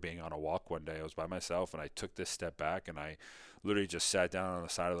I remember being on a walk one day. I was by myself and I took this step back and I literally just sat down on the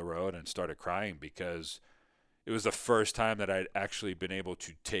side of the road and started crying because it was the first time that I'd actually been able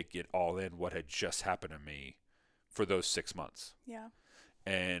to take it all in, what had just happened to me for those 6 months. Yeah.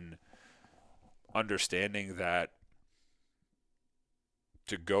 And understanding that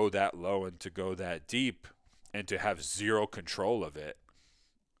to go that low and to go that deep and to have zero control of it,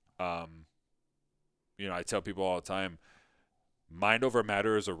 I tell people all the time, mind over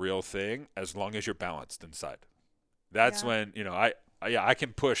matter is a real thing as long as you're balanced inside. That's when, I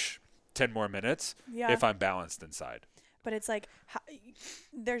can push 10 more minutes if I'm balanced inside. But it's like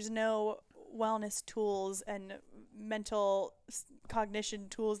there's no wellness tools and mental cognition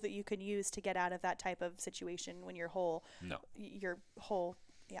tools that you can use to get out of that type of situation when you're whole. No.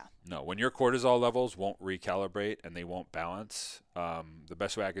 No, when your cortisol levels won't recalibrate and they won't balance, the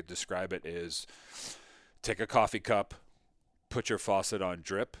best way I could describe it is take a coffee cup, put your faucet on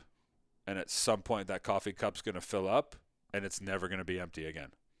drip, and at some point that coffee cup's going to fill up and it's never going to be empty again,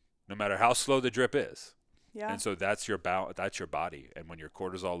 no matter how slow the drip is. Yeah. And so that's your body. And when your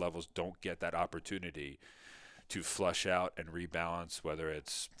cortisol levels don't get that opportunity to flush out and rebalance, whether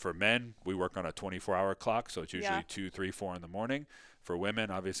it's for men, we work on a 24-hour clock, so it's usually 2, 3, 4 in the morning. For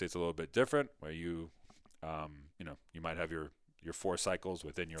women, obviously it's a little bit different, where you might have your 4 cycles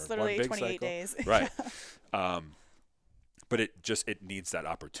within your one big cycle. It's literally 28 days. Right. But it needs that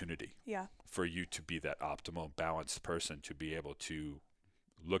opportunity. Yeah. For you to be that optimal balanced person, to be able to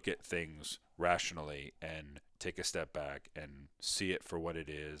look at things rationally and take a step back and see it for what it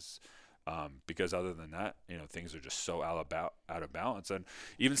is. Because other than that, things are just so out of balance. And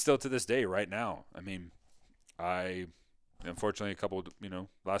even still to this day, right now, I mean, I unfortunately,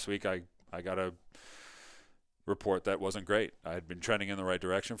 last week I got a report that wasn't great. I had been trending in the right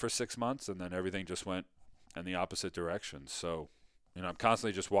direction for 6 months, and then everything just went in the opposite direction. So, I'm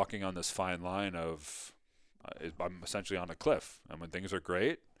constantly just walking on this fine line of I'm essentially on a cliff. And when things are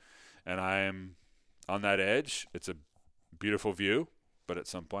great and I'm on that edge, it's a beautiful view, but at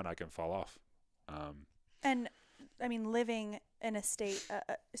some point I can fall off. And I mean, living in a state,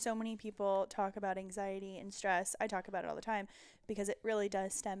 so many people talk about anxiety and stress. I talk about it all the time because it really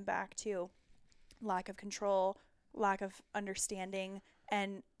does stem back to lack of control, lack of understanding,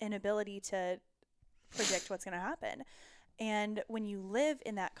 and inability to predict what's going to happen. And when you live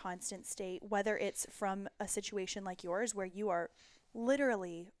in that constant state, whether it's from a situation like yours where you are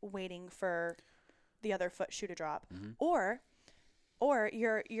literally waiting for the other shoe to drop, or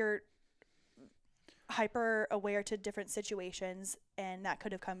you're hyper aware to different situations, and that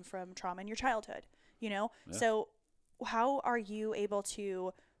could have come from trauma in your childhood, Yeah. So how are you able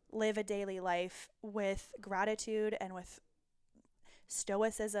to live a daily life with gratitude and with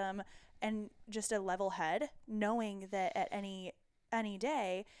stoicism and just a level head, knowing that at any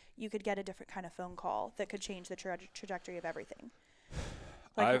day you could get a different kind of phone call that could change the trajectory of everything?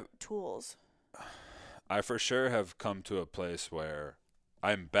 Like tools. I for sure have come to a place where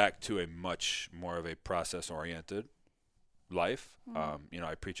I'm back to a much more of a process-oriented life.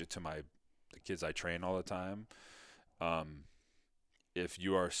 I preach it to the kids I train all the time. If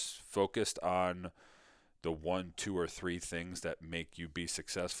you are focused on the 1, 2, or 3 things that make you be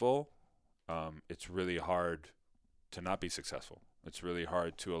successful, it's really hard to not be successful. It's really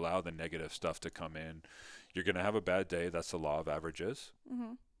hard to allow the negative stuff to come in. You're going to have a bad day. That's the law of averages.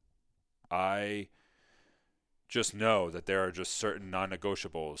 I just know that there are just certain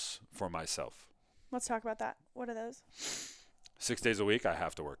non-negotiables for myself. Let's talk about that. What are those? 6 days a week, I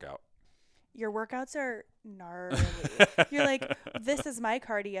have to work out. Your workouts are gnarly. You're like, this is my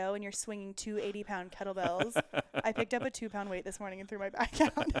cardio, and you're swinging 2 80-pound kettlebells. I picked up a 2-pound weight this morning and threw my back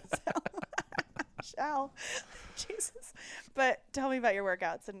out. Shall. Jesus. But tell me about your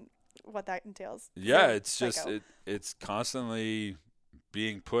workouts and what that entails. Yeah, it's just it's constantly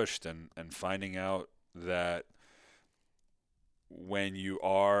being pushed and finding out that when you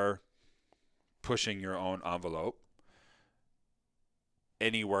are pushing your own envelope,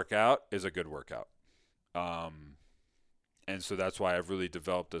 any workout is a good workout. And so that's why I've really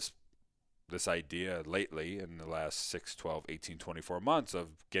developed this idea lately in the last 6, 12, 18, 24 months of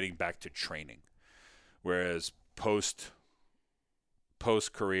getting back to training. Whereas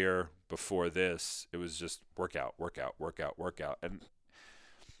post-career, before this, it was just workout. And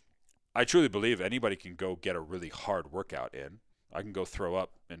I truly believe anybody can go get a really hard workout in. I can go throw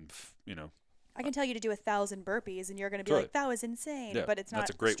up and, I can tell you to do 1,000 burpees, and you're going to be like, that was insane. Yeah, but it's not strategic. That's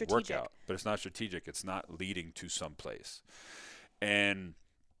a great strategic. workout, but it's not strategic. It's not leading to someplace. And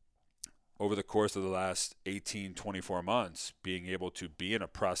over the course of the last 18, 24 months, being able to be in a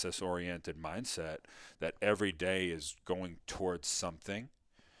process-oriented mindset that every day is going towards something,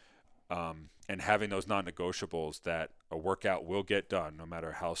 and having those non-negotiables that a workout will get done no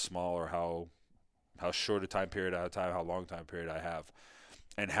matter how small or how short a time period I have, how long time period I have,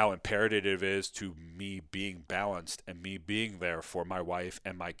 and how imperative it is to me being balanced and me being there for my wife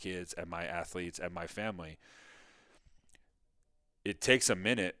and my kids and my athletes and my family. It takes a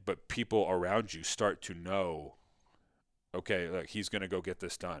minute, but people around you start to know, okay, look, he's going to go get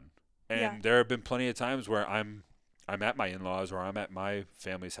this done. And there have been plenty of times where I'm at my in-laws, or I'm at my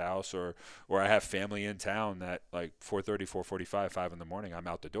family's house, or I have family in town that like 4:30, 4:45, 5 in the morning, I'm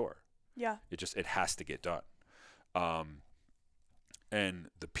out the door. Yeah. It has to get done. And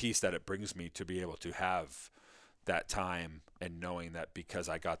the peace that it brings me to be able to have that time, and knowing that because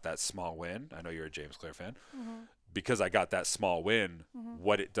I got that small win, I know you're a James Clear fan, because I got that small win,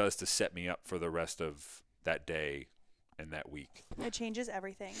 what it does to set me up for the rest of that day and that week. It changes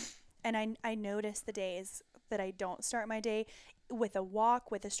everything. And I notice the days that I don't start my day with a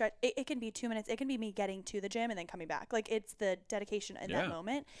walk, with a stretch. It can be 2 minutes. It can be me getting to the gym and then coming back. Like, it's the dedication in that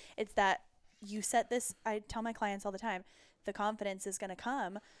moment. It's that you set this. I tell my clients all the time, the confidence is going to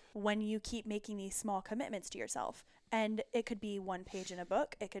come when you keep making these small commitments to yourself. And it could be 1 page in a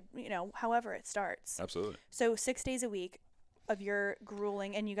book. It could, however it starts. Absolutely. So 6 days a week of your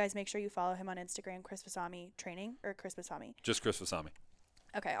grueling, and you guys make sure you follow him on Instagram, Chris Vasami Training, or Chris Vasami? Just Chris Vasami.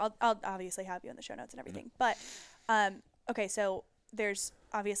 Okay, I'll obviously have you in the show notes and everything. But, okay, so there's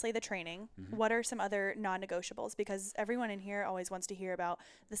obviously the training. What are some other non-negotiables? Because everyone in here always wants to hear about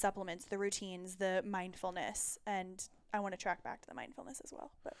the supplements, the routines, the mindfulness, and I want to track back to the mindfulness as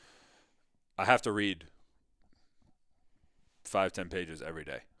well. But I have to read 5-10 pages every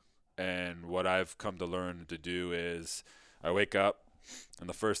day. And what I've come to learn to do is I wake up, and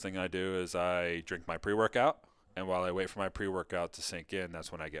the first thing I do is I drink my pre-workout. And while I wait for my pre-workout to sink in,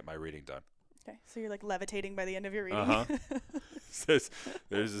 that's when I get my reading done. Okay, so you're like levitating by the end of your reading. There's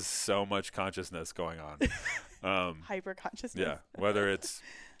just so much consciousness going on. Hyper consciousness. Yeah, whether it's,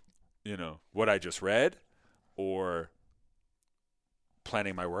 what I just read, or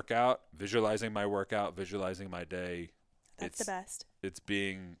planning my workout, visualizing my workout, visualizing my day. That's the best. It's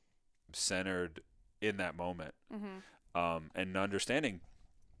being centered in that moment. And understanding.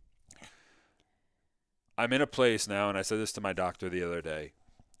 I'm in a place now, and I said this to my doctor the other day,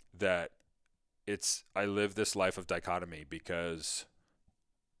 that I live this life of dichotomy, because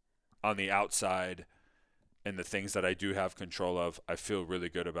on the outside and the things that I do have control of, I feel really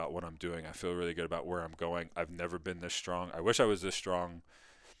good about what I'm doing. I feel really good about where I'm going. I've never been this strong. I wish I was this strong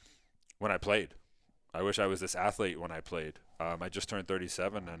when I played. I wish I was this athlete when I played. I just turned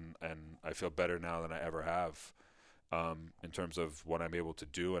 37, and I feel better now than I ever have, in terms of what I'm able to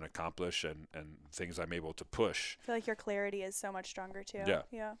do and accomplish, and things I'm able to push. I feel like your clarity is so much stronger too.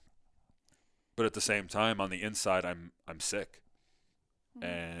 Yeah. But at the same time, on the inside, I'm sick.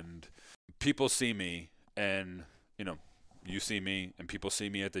 And people see me, and, you see me, and people see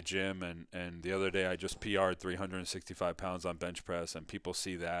me at the gym. And the other day I just PR'd 365 pounds on bench press, and people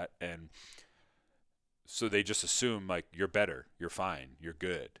see that. And so they just assume, like, you're better, you're fine, you're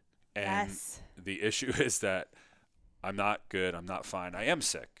good. And yes. The issue is that I'm not good, I'm not fine, I am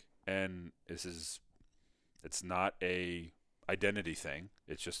sick. And it's not a identity thing.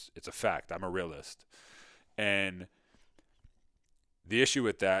 It's a fact. I'm a realist. And the issue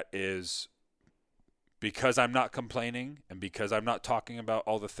with that is, because I'm not complaining, and because I'm not talking about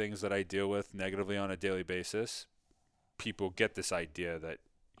all the things that I deal with negatively on a daily basis, people get this idea that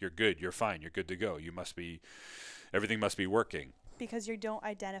you're good, you're fine, you're good to go. Everything must be working. Because you don't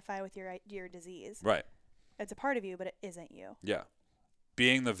identify with your disease. Right. It's a part of you, but it isn't you. Yeah.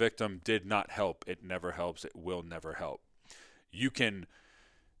 Being the victim did not help. It never helps. It will never help. You can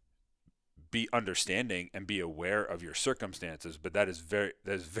be understanding and be aware of your circumstances, but that is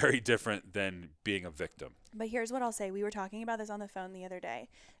very different than being a victim. But here's what I'll say. We were talking about this on the phone the other day,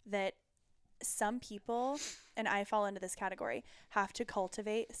 that some people, and I fall into this category, have to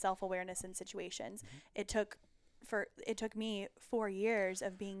cultivate self-awareness in situations. It took me 4 years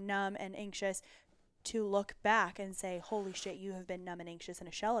of being numb and anxious to look back and say, holy shit, you have been numb and anxious in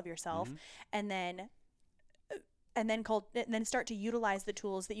a shell of yourself. And then start to utilize the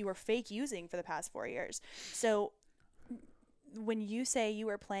tools that you were fake using for the past 4 years. So when you say you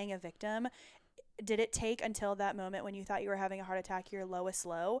were playing a victim, did it take until that moment when you thought you were having a heart attack, your lowest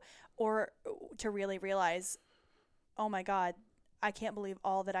low, or to really realize, oh my God, I can't believe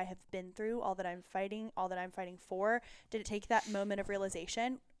all that I have been through, all that I'm fighting, all that I'm fighting for? Did it take that moment of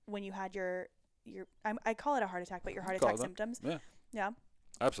realization when you had I call it a heart attack, but your heart attack symptoms? Yeah.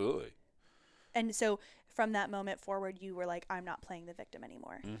 Absolutely. And so from that moment forward, you were like, I'm not playing the victim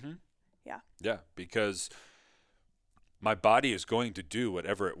anymore. Yeah. Yeah, because my body is going to do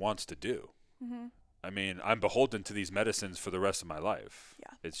whatever it wants to do. I mean, I'm beholden to these medicines for the rest of my life.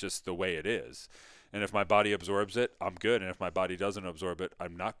 Yeah. It's just the way it is. And if my body absorbs it, I'm good. And if my body doesn't absorb it,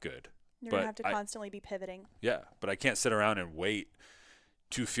 I'm not good. You're going to have to constantly be pivoting. Yeah, but I can't sit around and wait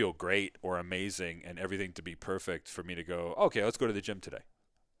to feel great or amazing and everything to be perfect for me to go, okay, let's go to the gym today.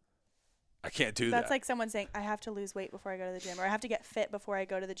 I can't do that. That's like someone saying, I have to lose weight before I go to the gym, or I have to get fit before I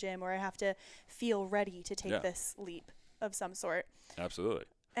go to the gym, or I have to feel ready to take this leap of some sort. Absolutely.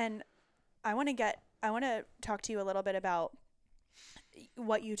 And I want to talk to you a little bit about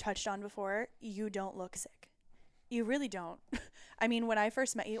what you touched on before. You don't look sick. You really don't. I mean, when I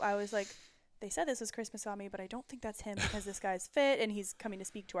first met you, I was like, they said this was Christmas on me, but I don't think that's him, because this guy's fit and he's coming to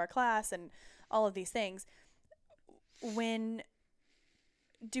speak to our class and all of these things.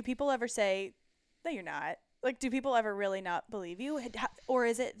 Do people ever say, no, you're not? Like, do people ever really not believe you? Or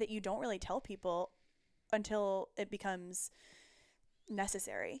is it that you don't really tell people until it becomes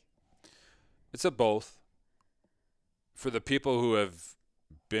necessary? It's a both. For the people who have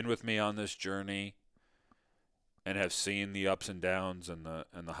been with me on this journey and have seen the ups and downs and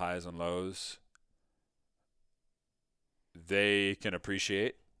the highs and lows, they can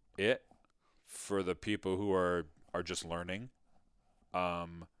appreciate it. For the people who are just learning,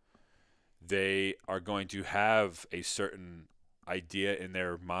 they are going to have a certain idea in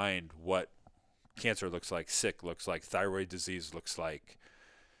their mind what cancer looks like, sick looks like, thyroid disease looks like.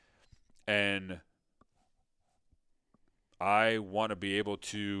 And I want to be able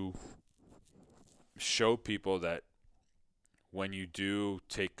to show people that when you do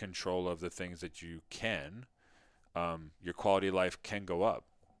take control of the things that you can, your quality of life can go up,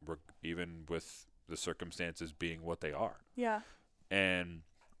 even with the circumstances being what they are. Yeah. And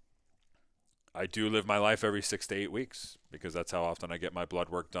I do live my life every 6 to 8 weeks because that's how often I get my blood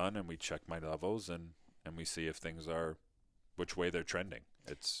work done, and we check my levels and we see if things are which way they're trending.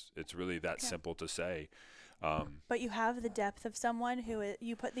 It's really that simple to say. But you have the depth of someone who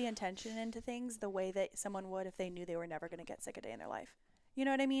you put the intention into things the way that someone would if they knew they were never going to get sick a day in their life. You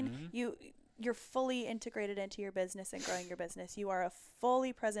know what I mean? Mm-hmm. You're fully integrated into your business and growing your business. You are a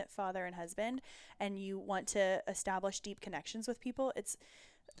fully present father and husband, and you want to establish deep connections with people.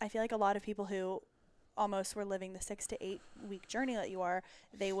 I feel like a lot of people who almost were living the 6 to 8 week journey that you are,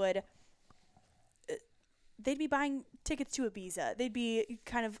 they'd be buying tickets to Ibiza. They'd be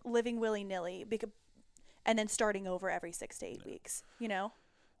kind of living willy-nilly and then starting over every 6 to 8 weeks, you know?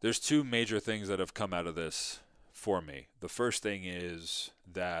 There's two major things that have come out of this for me. The first thing is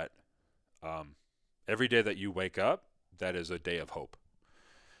that every day that you wake up, that is a day of hope.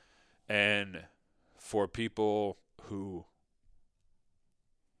 And for people who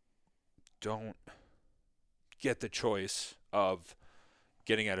don't get the choice of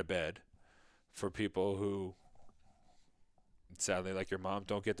getting out of bed, for people who, sadly, like your mom,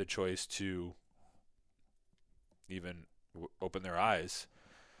 don't get the choice to even open their eyes,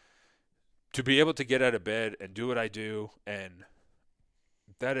 to be able to get out of bed and do what I do, and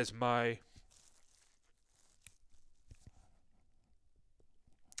that is my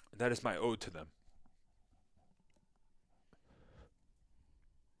ode to them.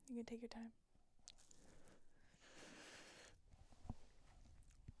 You can take your time.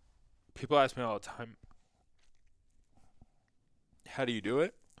 People ask me all the time, how do you do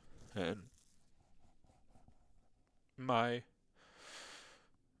it? And my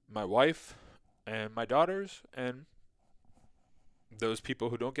wife and my daughters and those people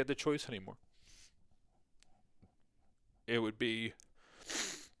who don't get the choice anymore. It would be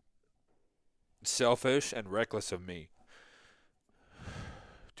selfish and reckless of me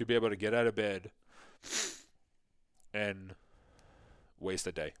to be able to get out of bed and waste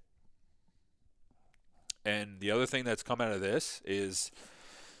a day. And the other thing that's come out of this is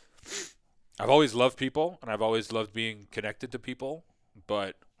I've always loved people and I've always loved being connected to people,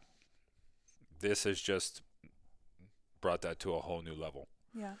 but this has just brought that to a whole new level.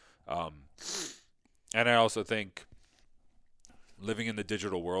 Yeah. And I also think living in the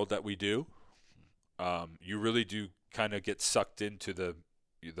digital world that we do, you really do kind of get sucked into the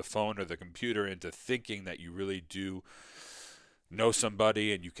phone or the computer into thinking that you really do know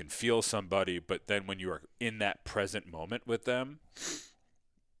somebody and you can feel somebody, but then when you are in that present moment with them,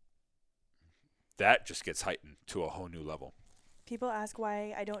 that just gets heightened to a whole new level. People ask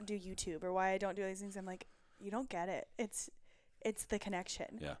why I don't do YouTube or why I don't do these things. I'm like, you don't get it. It's the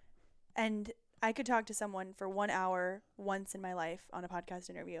connection. Yeah. And I could talk to someone for 1 hour once in my life on a podcast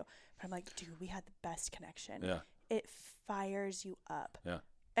interview, but I'm like, dude, we had the best connection. Yeah. It fires you up. Yeah.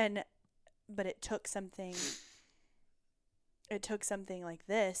 But it took something like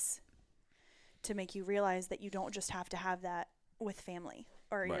this to make you realize that you don't just have to have that with family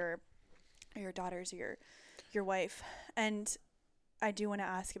or right. your daughters or your wife. And I do want to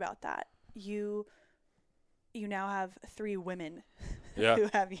ask about that. You now have 3 women yeah. who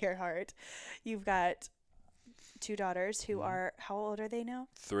have your heart. You've got 2 daughters who are, how old are they now?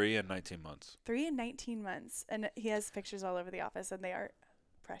 3 and 19 months. 3 and 19 months. And he has pictures all over the office and they are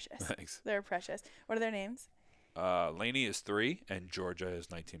precious. Thanks. They're precious. What are their names? Lainey is 3 and Georgia is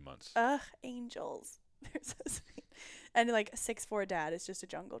 19 months. Ugh, angels. They're so sweet. And like 6'4" dad is just a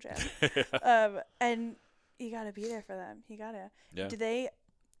jungle gym. And you gotta be there for them. You gotta. Yeah.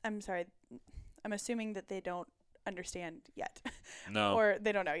 I'm sorry. I'm assuming that they don't understand yet. No. Or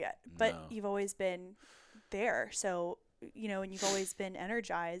they don't know yet. But No. you've always been there. So, and you've always been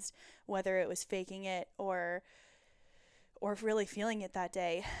energized, whether it was faking it or really feeling it that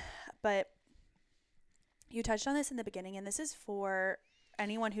day. But you touched on this in the beginning, and this is for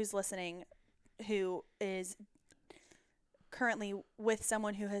anyone who's listening who is currently with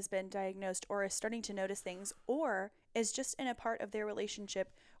someone who has been diagnosed or is starting to notice things or is just in a part of their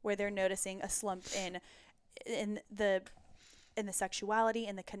relationship where they're noticing a slump in the sexuality,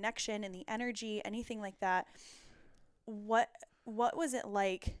 in the connection, in the energy, anything like that. What was it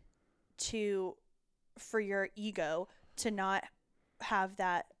like for your ego to not have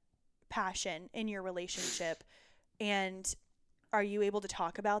that passion in your relationship? And are you able to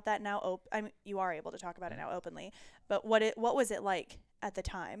talk about that now? You are able to talk about it now openly, but what was it like at the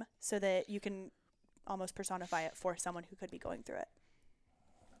time so that you can almost personify it for someone who could be going through it?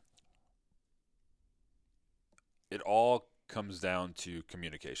 It all comes down to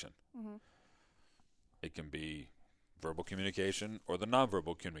communication. Mm-hmm. It can be verbal communication or the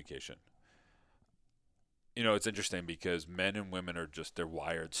nonverbal communication. it's interesting because men and women they're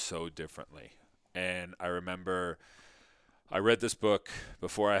wired so differently. And I remember I read this book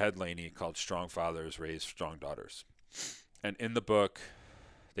before I had Lainey called Strong Fathers Raise Strong Daughters. And in the book,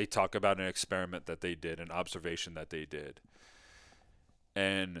 they talk about an experiment that they did, an observation that they did.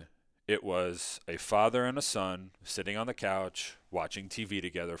 And it was a father and a son sitting on the couch watching TV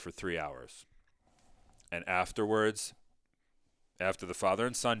together for 3 hours. And afterwards, after the father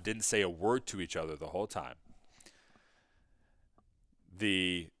and son didn't say a word to each other the whole time,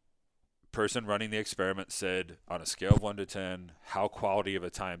 the person running the experiment said, on a scale of 1 to 10, how quality of a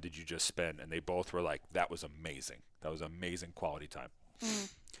time did you just spend? And they both were like, that was amazing. That was amazing quality time.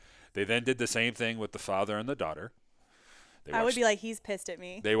 They then did the same thing with the father and the daughter. I would be like, he's pissed at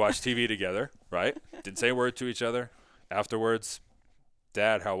me. They watched TV together, right? Didn't say a word to each other. Afterwards,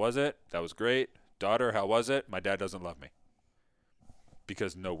 Dad, how was it? That was great. Daughter, how was it? My dad doesn't love me.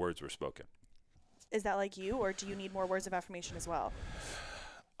 Because no words were spoken. Is that like you, or do you need more words of affirmation as well?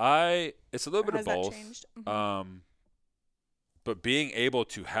 It's a little bit of both. Has that changed? Mm-hmm. But being able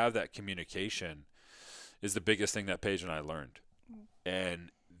to have that communication is the biggest thing that Paige and I learned.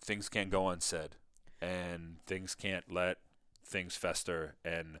 And things can't go unsaid. And things can't let things fester.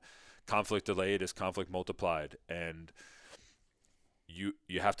 And conflict delayed is conflict multiplied. And you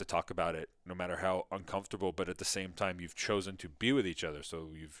have to talk about it no matter how uncomfortable, but at the same time you've chosen to be with each other.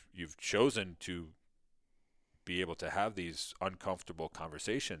 So you've chosen to be able to have these uncomfortable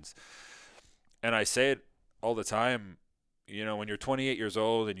conversations. And I say it all the time, when you're 28 years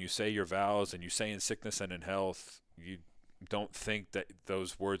old and you say your vows and you say in sickness and in health, you don't think that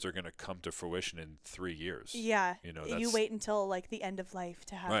those words are going to come to fruition in 3 years. Yeah. You wait until like the end of life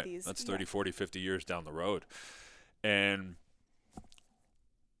to have these. That's 30, 40, 50 years down the road. And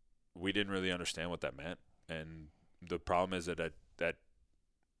we didn't really understand what that meant. And the problem is that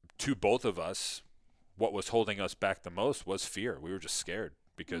to both of us, what was holding us back the most was fear. We were just scared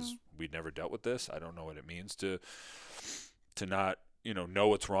because we'd never dealt with this. I don't know what it means to not, know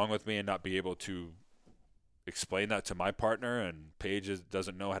what's wrong with me and not be able to explain that to my partner. And Paige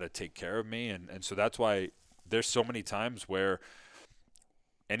doesn't know how to take care of me. And so that's why there's so many times where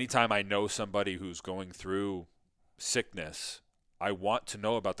anytime I know somebody who's going through sickness, I want to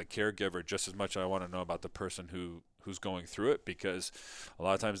know about the caregiver just as much as I want to know about the person who's going through it, because a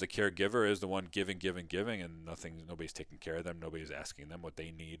lot of times the caregiver is the one giving, and nobody's taking care of them. Nobody's asking them what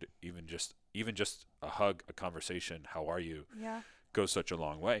they need. Even just a hug, a conversation, how are you? Yeah. Goes such a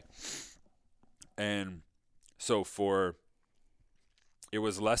long way. And so it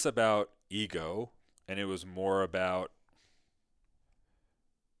was less about ego and it was more about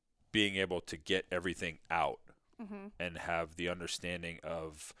being able to get everything out and have the understanding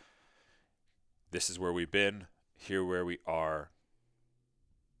of this is where we've been, here where we are.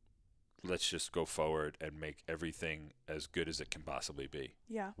 Let's just go forward and make everything as good as it can possibly be.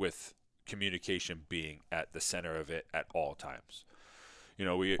 Yeah. With communication being at the center of it at all times.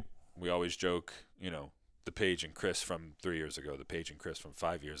 We always joke, the Paige and Chris from 3 years ago, the Paige and Chris from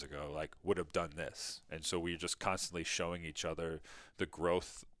 5 years ago, like would have done this. And so we're just constantly showing each other the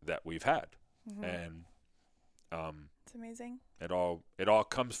growth that we've had. And it's amazing. It all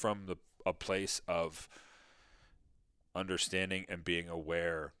comes from a place of understanding and being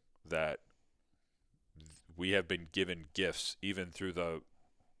aware that we have been given gifts even through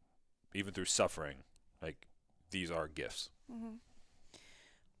suffering. Like these are gifts.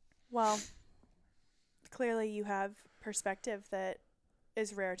 Well, clearly you have perspective that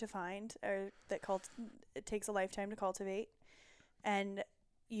is rare to find, or that it takes a lifetime to cultivate, and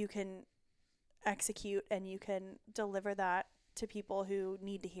you can execute and you can deliver that to people who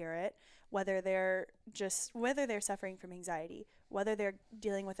need to hear it, whether they're suffering from anxiety, whether they're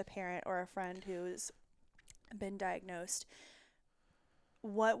dealing with a parent or a friend who's been diagnosed.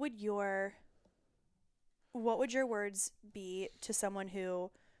 What would your words be to someone who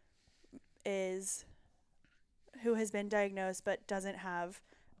has been diagnosed but doesn't have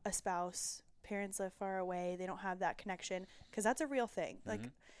a spouse, parents live far away, they don't have that connection? Because that's a real thing. Like,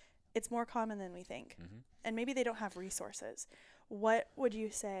 it's more common than we think. And maybe they don't have resources. What would you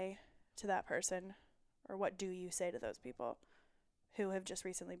say to that person, or what do you say to those people who have just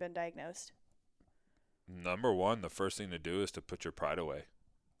recently been diagnosed? Number one, the first thing to do is to put your pride away.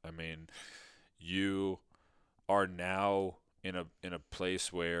 I mean, you are now in a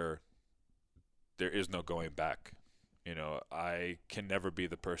place where there is no going back. I can never be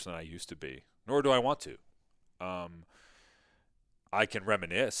the person I used to be, nor do I want to. I can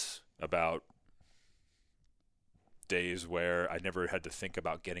reminisce about days where I never had to think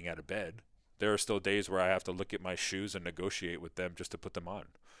about getting out of bed. There are still days where I have to look at my shoes and negotiate with them just to put them on.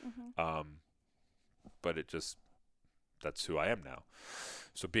 but that's who I am now.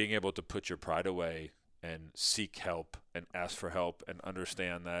 So being able to put your pride away and seek help and ask for help and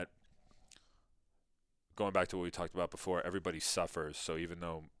understand that, going back to what we talked about before, everybody suffers. So even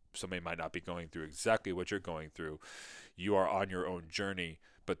though somebody might not be going through exactly what you're going through, you are on your own journey,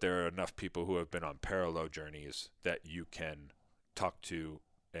 but there are enough people who have been on parallel journeys that you can talk to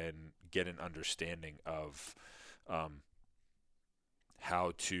and get an understanding of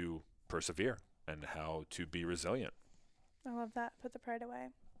how to persevere and how to be resilient. I love that. Put the pride away.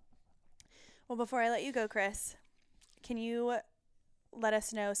 Well, before I let you go, Chris, can you let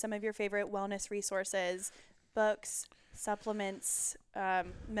us know some of your favorite wellness resources, books, supplements,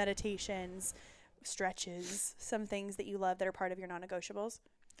 meditations, stretches, some things that you love that are part of your non-negotiables?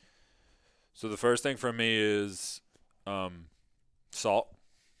 So the first thing for me is salt.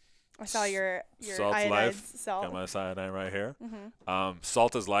 I saw your Salt's iodized life. salt. Got my cyanide right here. Mm-hmm.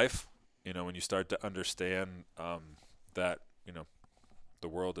 Salt is life. When you start to understand that, the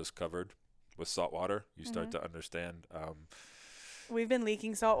world is covered with salt water, you start to understand. We've been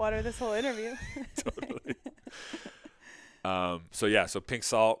leaking salt water this whole interview. Totally. So pink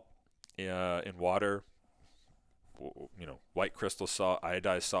salt in water, white crystal salt,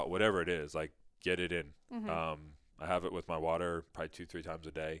 iodized salt, whatever it is, like get it in. Mm-hmm. I have it with my water probably 2-3 times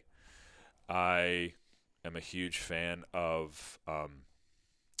a day. I am a huge fan of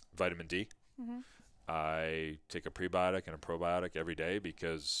vitamin D. Mm-hmm. I take a prebiotic and a probiotic every day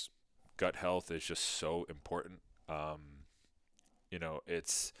because gut health is just so important.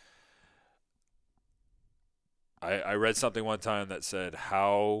 I read something one time that said,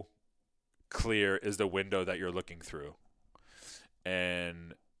 how clear is the window that you're looking through?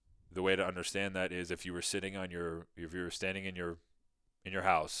 And the way to understand that is if you were standing in your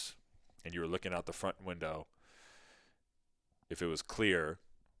house and you were looking out the front window, if it was clear,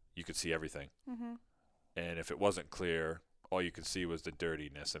 you could see everything. Mm-hmm. And if it wasn't clear, all you could see was the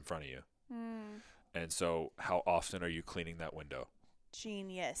dirtiness in front of you. Mm. And so how often are you cleaning that window?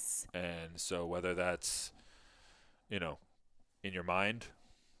 Genius. And so whether that's, in your mind,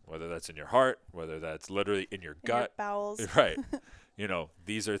 whether that's in your heart, whether that's literally in your gut, your bowels. Right.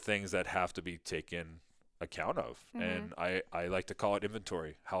 These are things that have to be taken account of. Mm-hmm. And I like to call it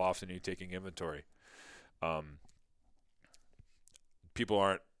inventory. How often are you taking inventory?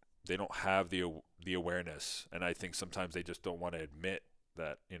 People they don't have the awareness. And I think sometimes they just don't want to admit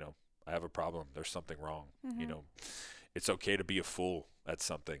that, I have a problem. There's something wrong. Mm-hmm. It's okay to be a fool at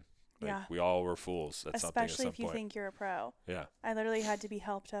something. Yeah. We all were fools at something at some Especially if you point. think you're a pro. Yeah. I literally had to be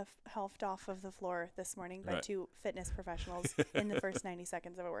helped off of the floor this morning by Right. 2 fitness professionals in the first 90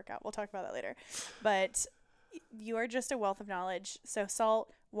 seconds of a workout. We'll talk about that later. But you are just a wealth of knowledge. So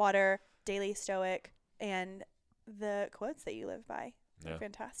salt, water, daily stoic, and the quotes that you live by. They're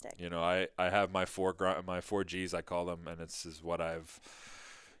fantastic. I have my 4 Gs, I call them, and this is what I've,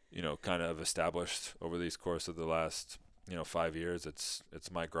 kind of established over these course of the last 5 years. It's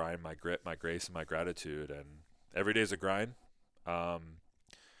my grind, my grit, my grace, and my gratitude. And every day is a grind. I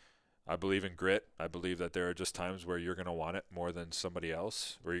believe in grit. I believe that there are just times where you're going to want it more than somebody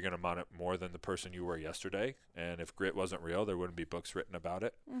else, or you're going to want it more than the person you were yesterday. And if grit wasn't real, there wouldn't be books written about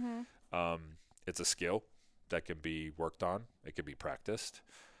it. Mm-hmm. It's a skill that can be worked on. It can be practiced.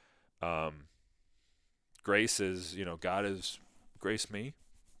 Grace is, God has graced me.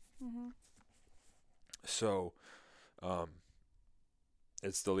 Mm-hmm. So,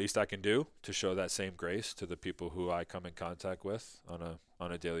 it's the least I can do to show that same grace to the people who I come in contact with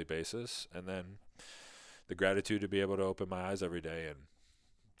on a daily basis. And then the gratitude to be able to open my eyes every day and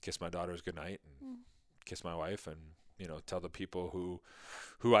kiss my daughters goodnight and kiss my wife and, tell the people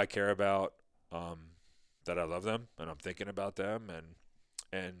who I care about, that I love them and I'm thinking about them,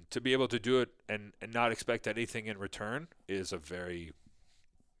 and to be able to do it and not expect anything in return is a very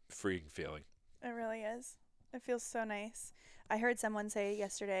freeing feeling. It really is. It feels so nice. I heard someone say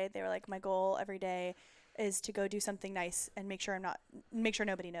yesterday, they were like, my goal every day is to go do something nice and make sure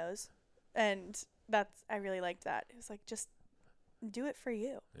nobody knows. And I really liked that. It was like, just do it for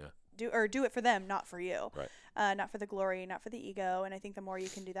you. Yeah. Do it for them, not for you. Right. Not for the glory, not for the ego. And I think the more you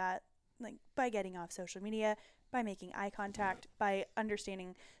can do that, like by getting off social media, by making eye contact, by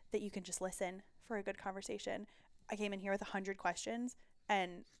understanding that you can just listen for a good conversation. I came in here with 100 questions,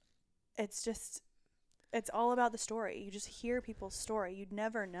 and it's all about the story. You just hear people's story. You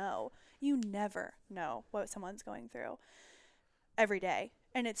never know what someone's going through every day.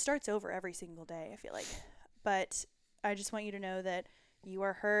 And it starts over every single day, I feel like. But I just want you to know that you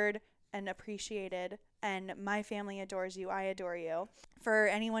are heard and appreciated, and my family adores you. I adore you. For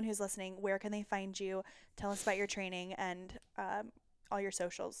anyone who's listening, where can they find you? Tell us about your training and all your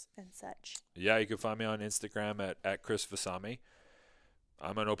socials and such. Yeah, you can find me on Instagram at Chris Vasami.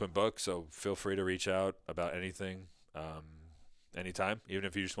 I'm an open book, so feel free to reach out about anything, anytime, even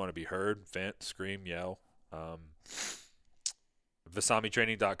if you just want to be heard, vent, scream, yell.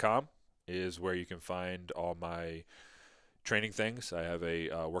 VasamiTraining.com is where you can find all my training things. I have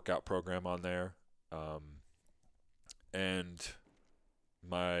a workout program on there. And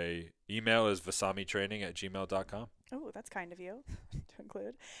my email is vasamitraining@gmail.com. Oh, that's kind of you to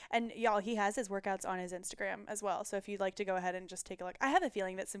include. And y'all, he has his workouts on his Instagram as well. So if you'd like to go ahead and just take a look. I have a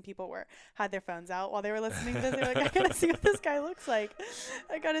feeling that some people had their phones out while they were listening to this. They're like, I gotta see what this guy looks like.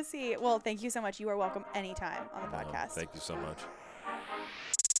 I gotta see. Well, thank you so much. You are welcome anytime on the podcast. Thank you so much.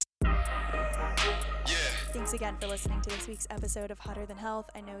 Thanks again for listening to this week's episode of Hotter Than Health.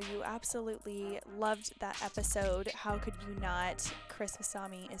 I know you absolutely loved that episode. How could you not? Chris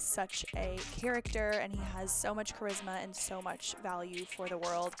Vasami is such a character, and he has so much charisma and so much value for the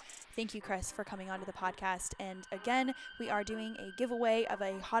world. Thank you, Chris, for coming onto the podcast. And again, we are doing a giveaway of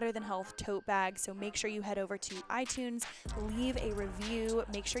a Hotter Than Health tote bag. So make sure you head over to iTunes, leave a review.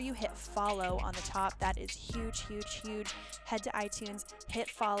 Make sure you hit follow on the top. That is huge, huge, huge. Head to iTunes, hit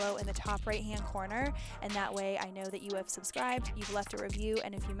follow in the top right-hand corner, and that way I know that you have subscribed, you've left a review,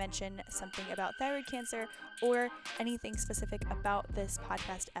 and if you mention something about thyroid cancer or anything specific about this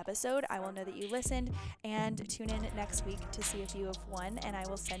podcast episode, I will know that you listened. And tune in next week to see if you have won, and I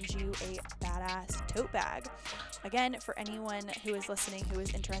will send you a badass tote bag. Again, for anyone who is listening who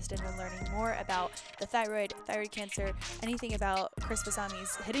is interested in learning more about the thyroid cancer, anything about Chris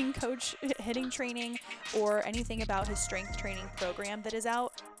Vasami's hitting training, or anything about his strength training program that is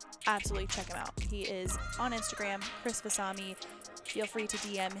out, absolutely check him out. He is on Instagram, Chris Vasami. Feel free to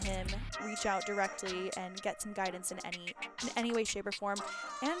DM him, reach out directly, and get some guidance in any way, shape, or form,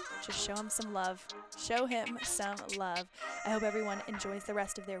 and just show him some love. Show him some love. I hope everyone enjoys the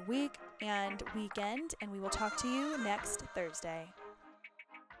rest of their week and weekend, and we will talk to you next Thursday.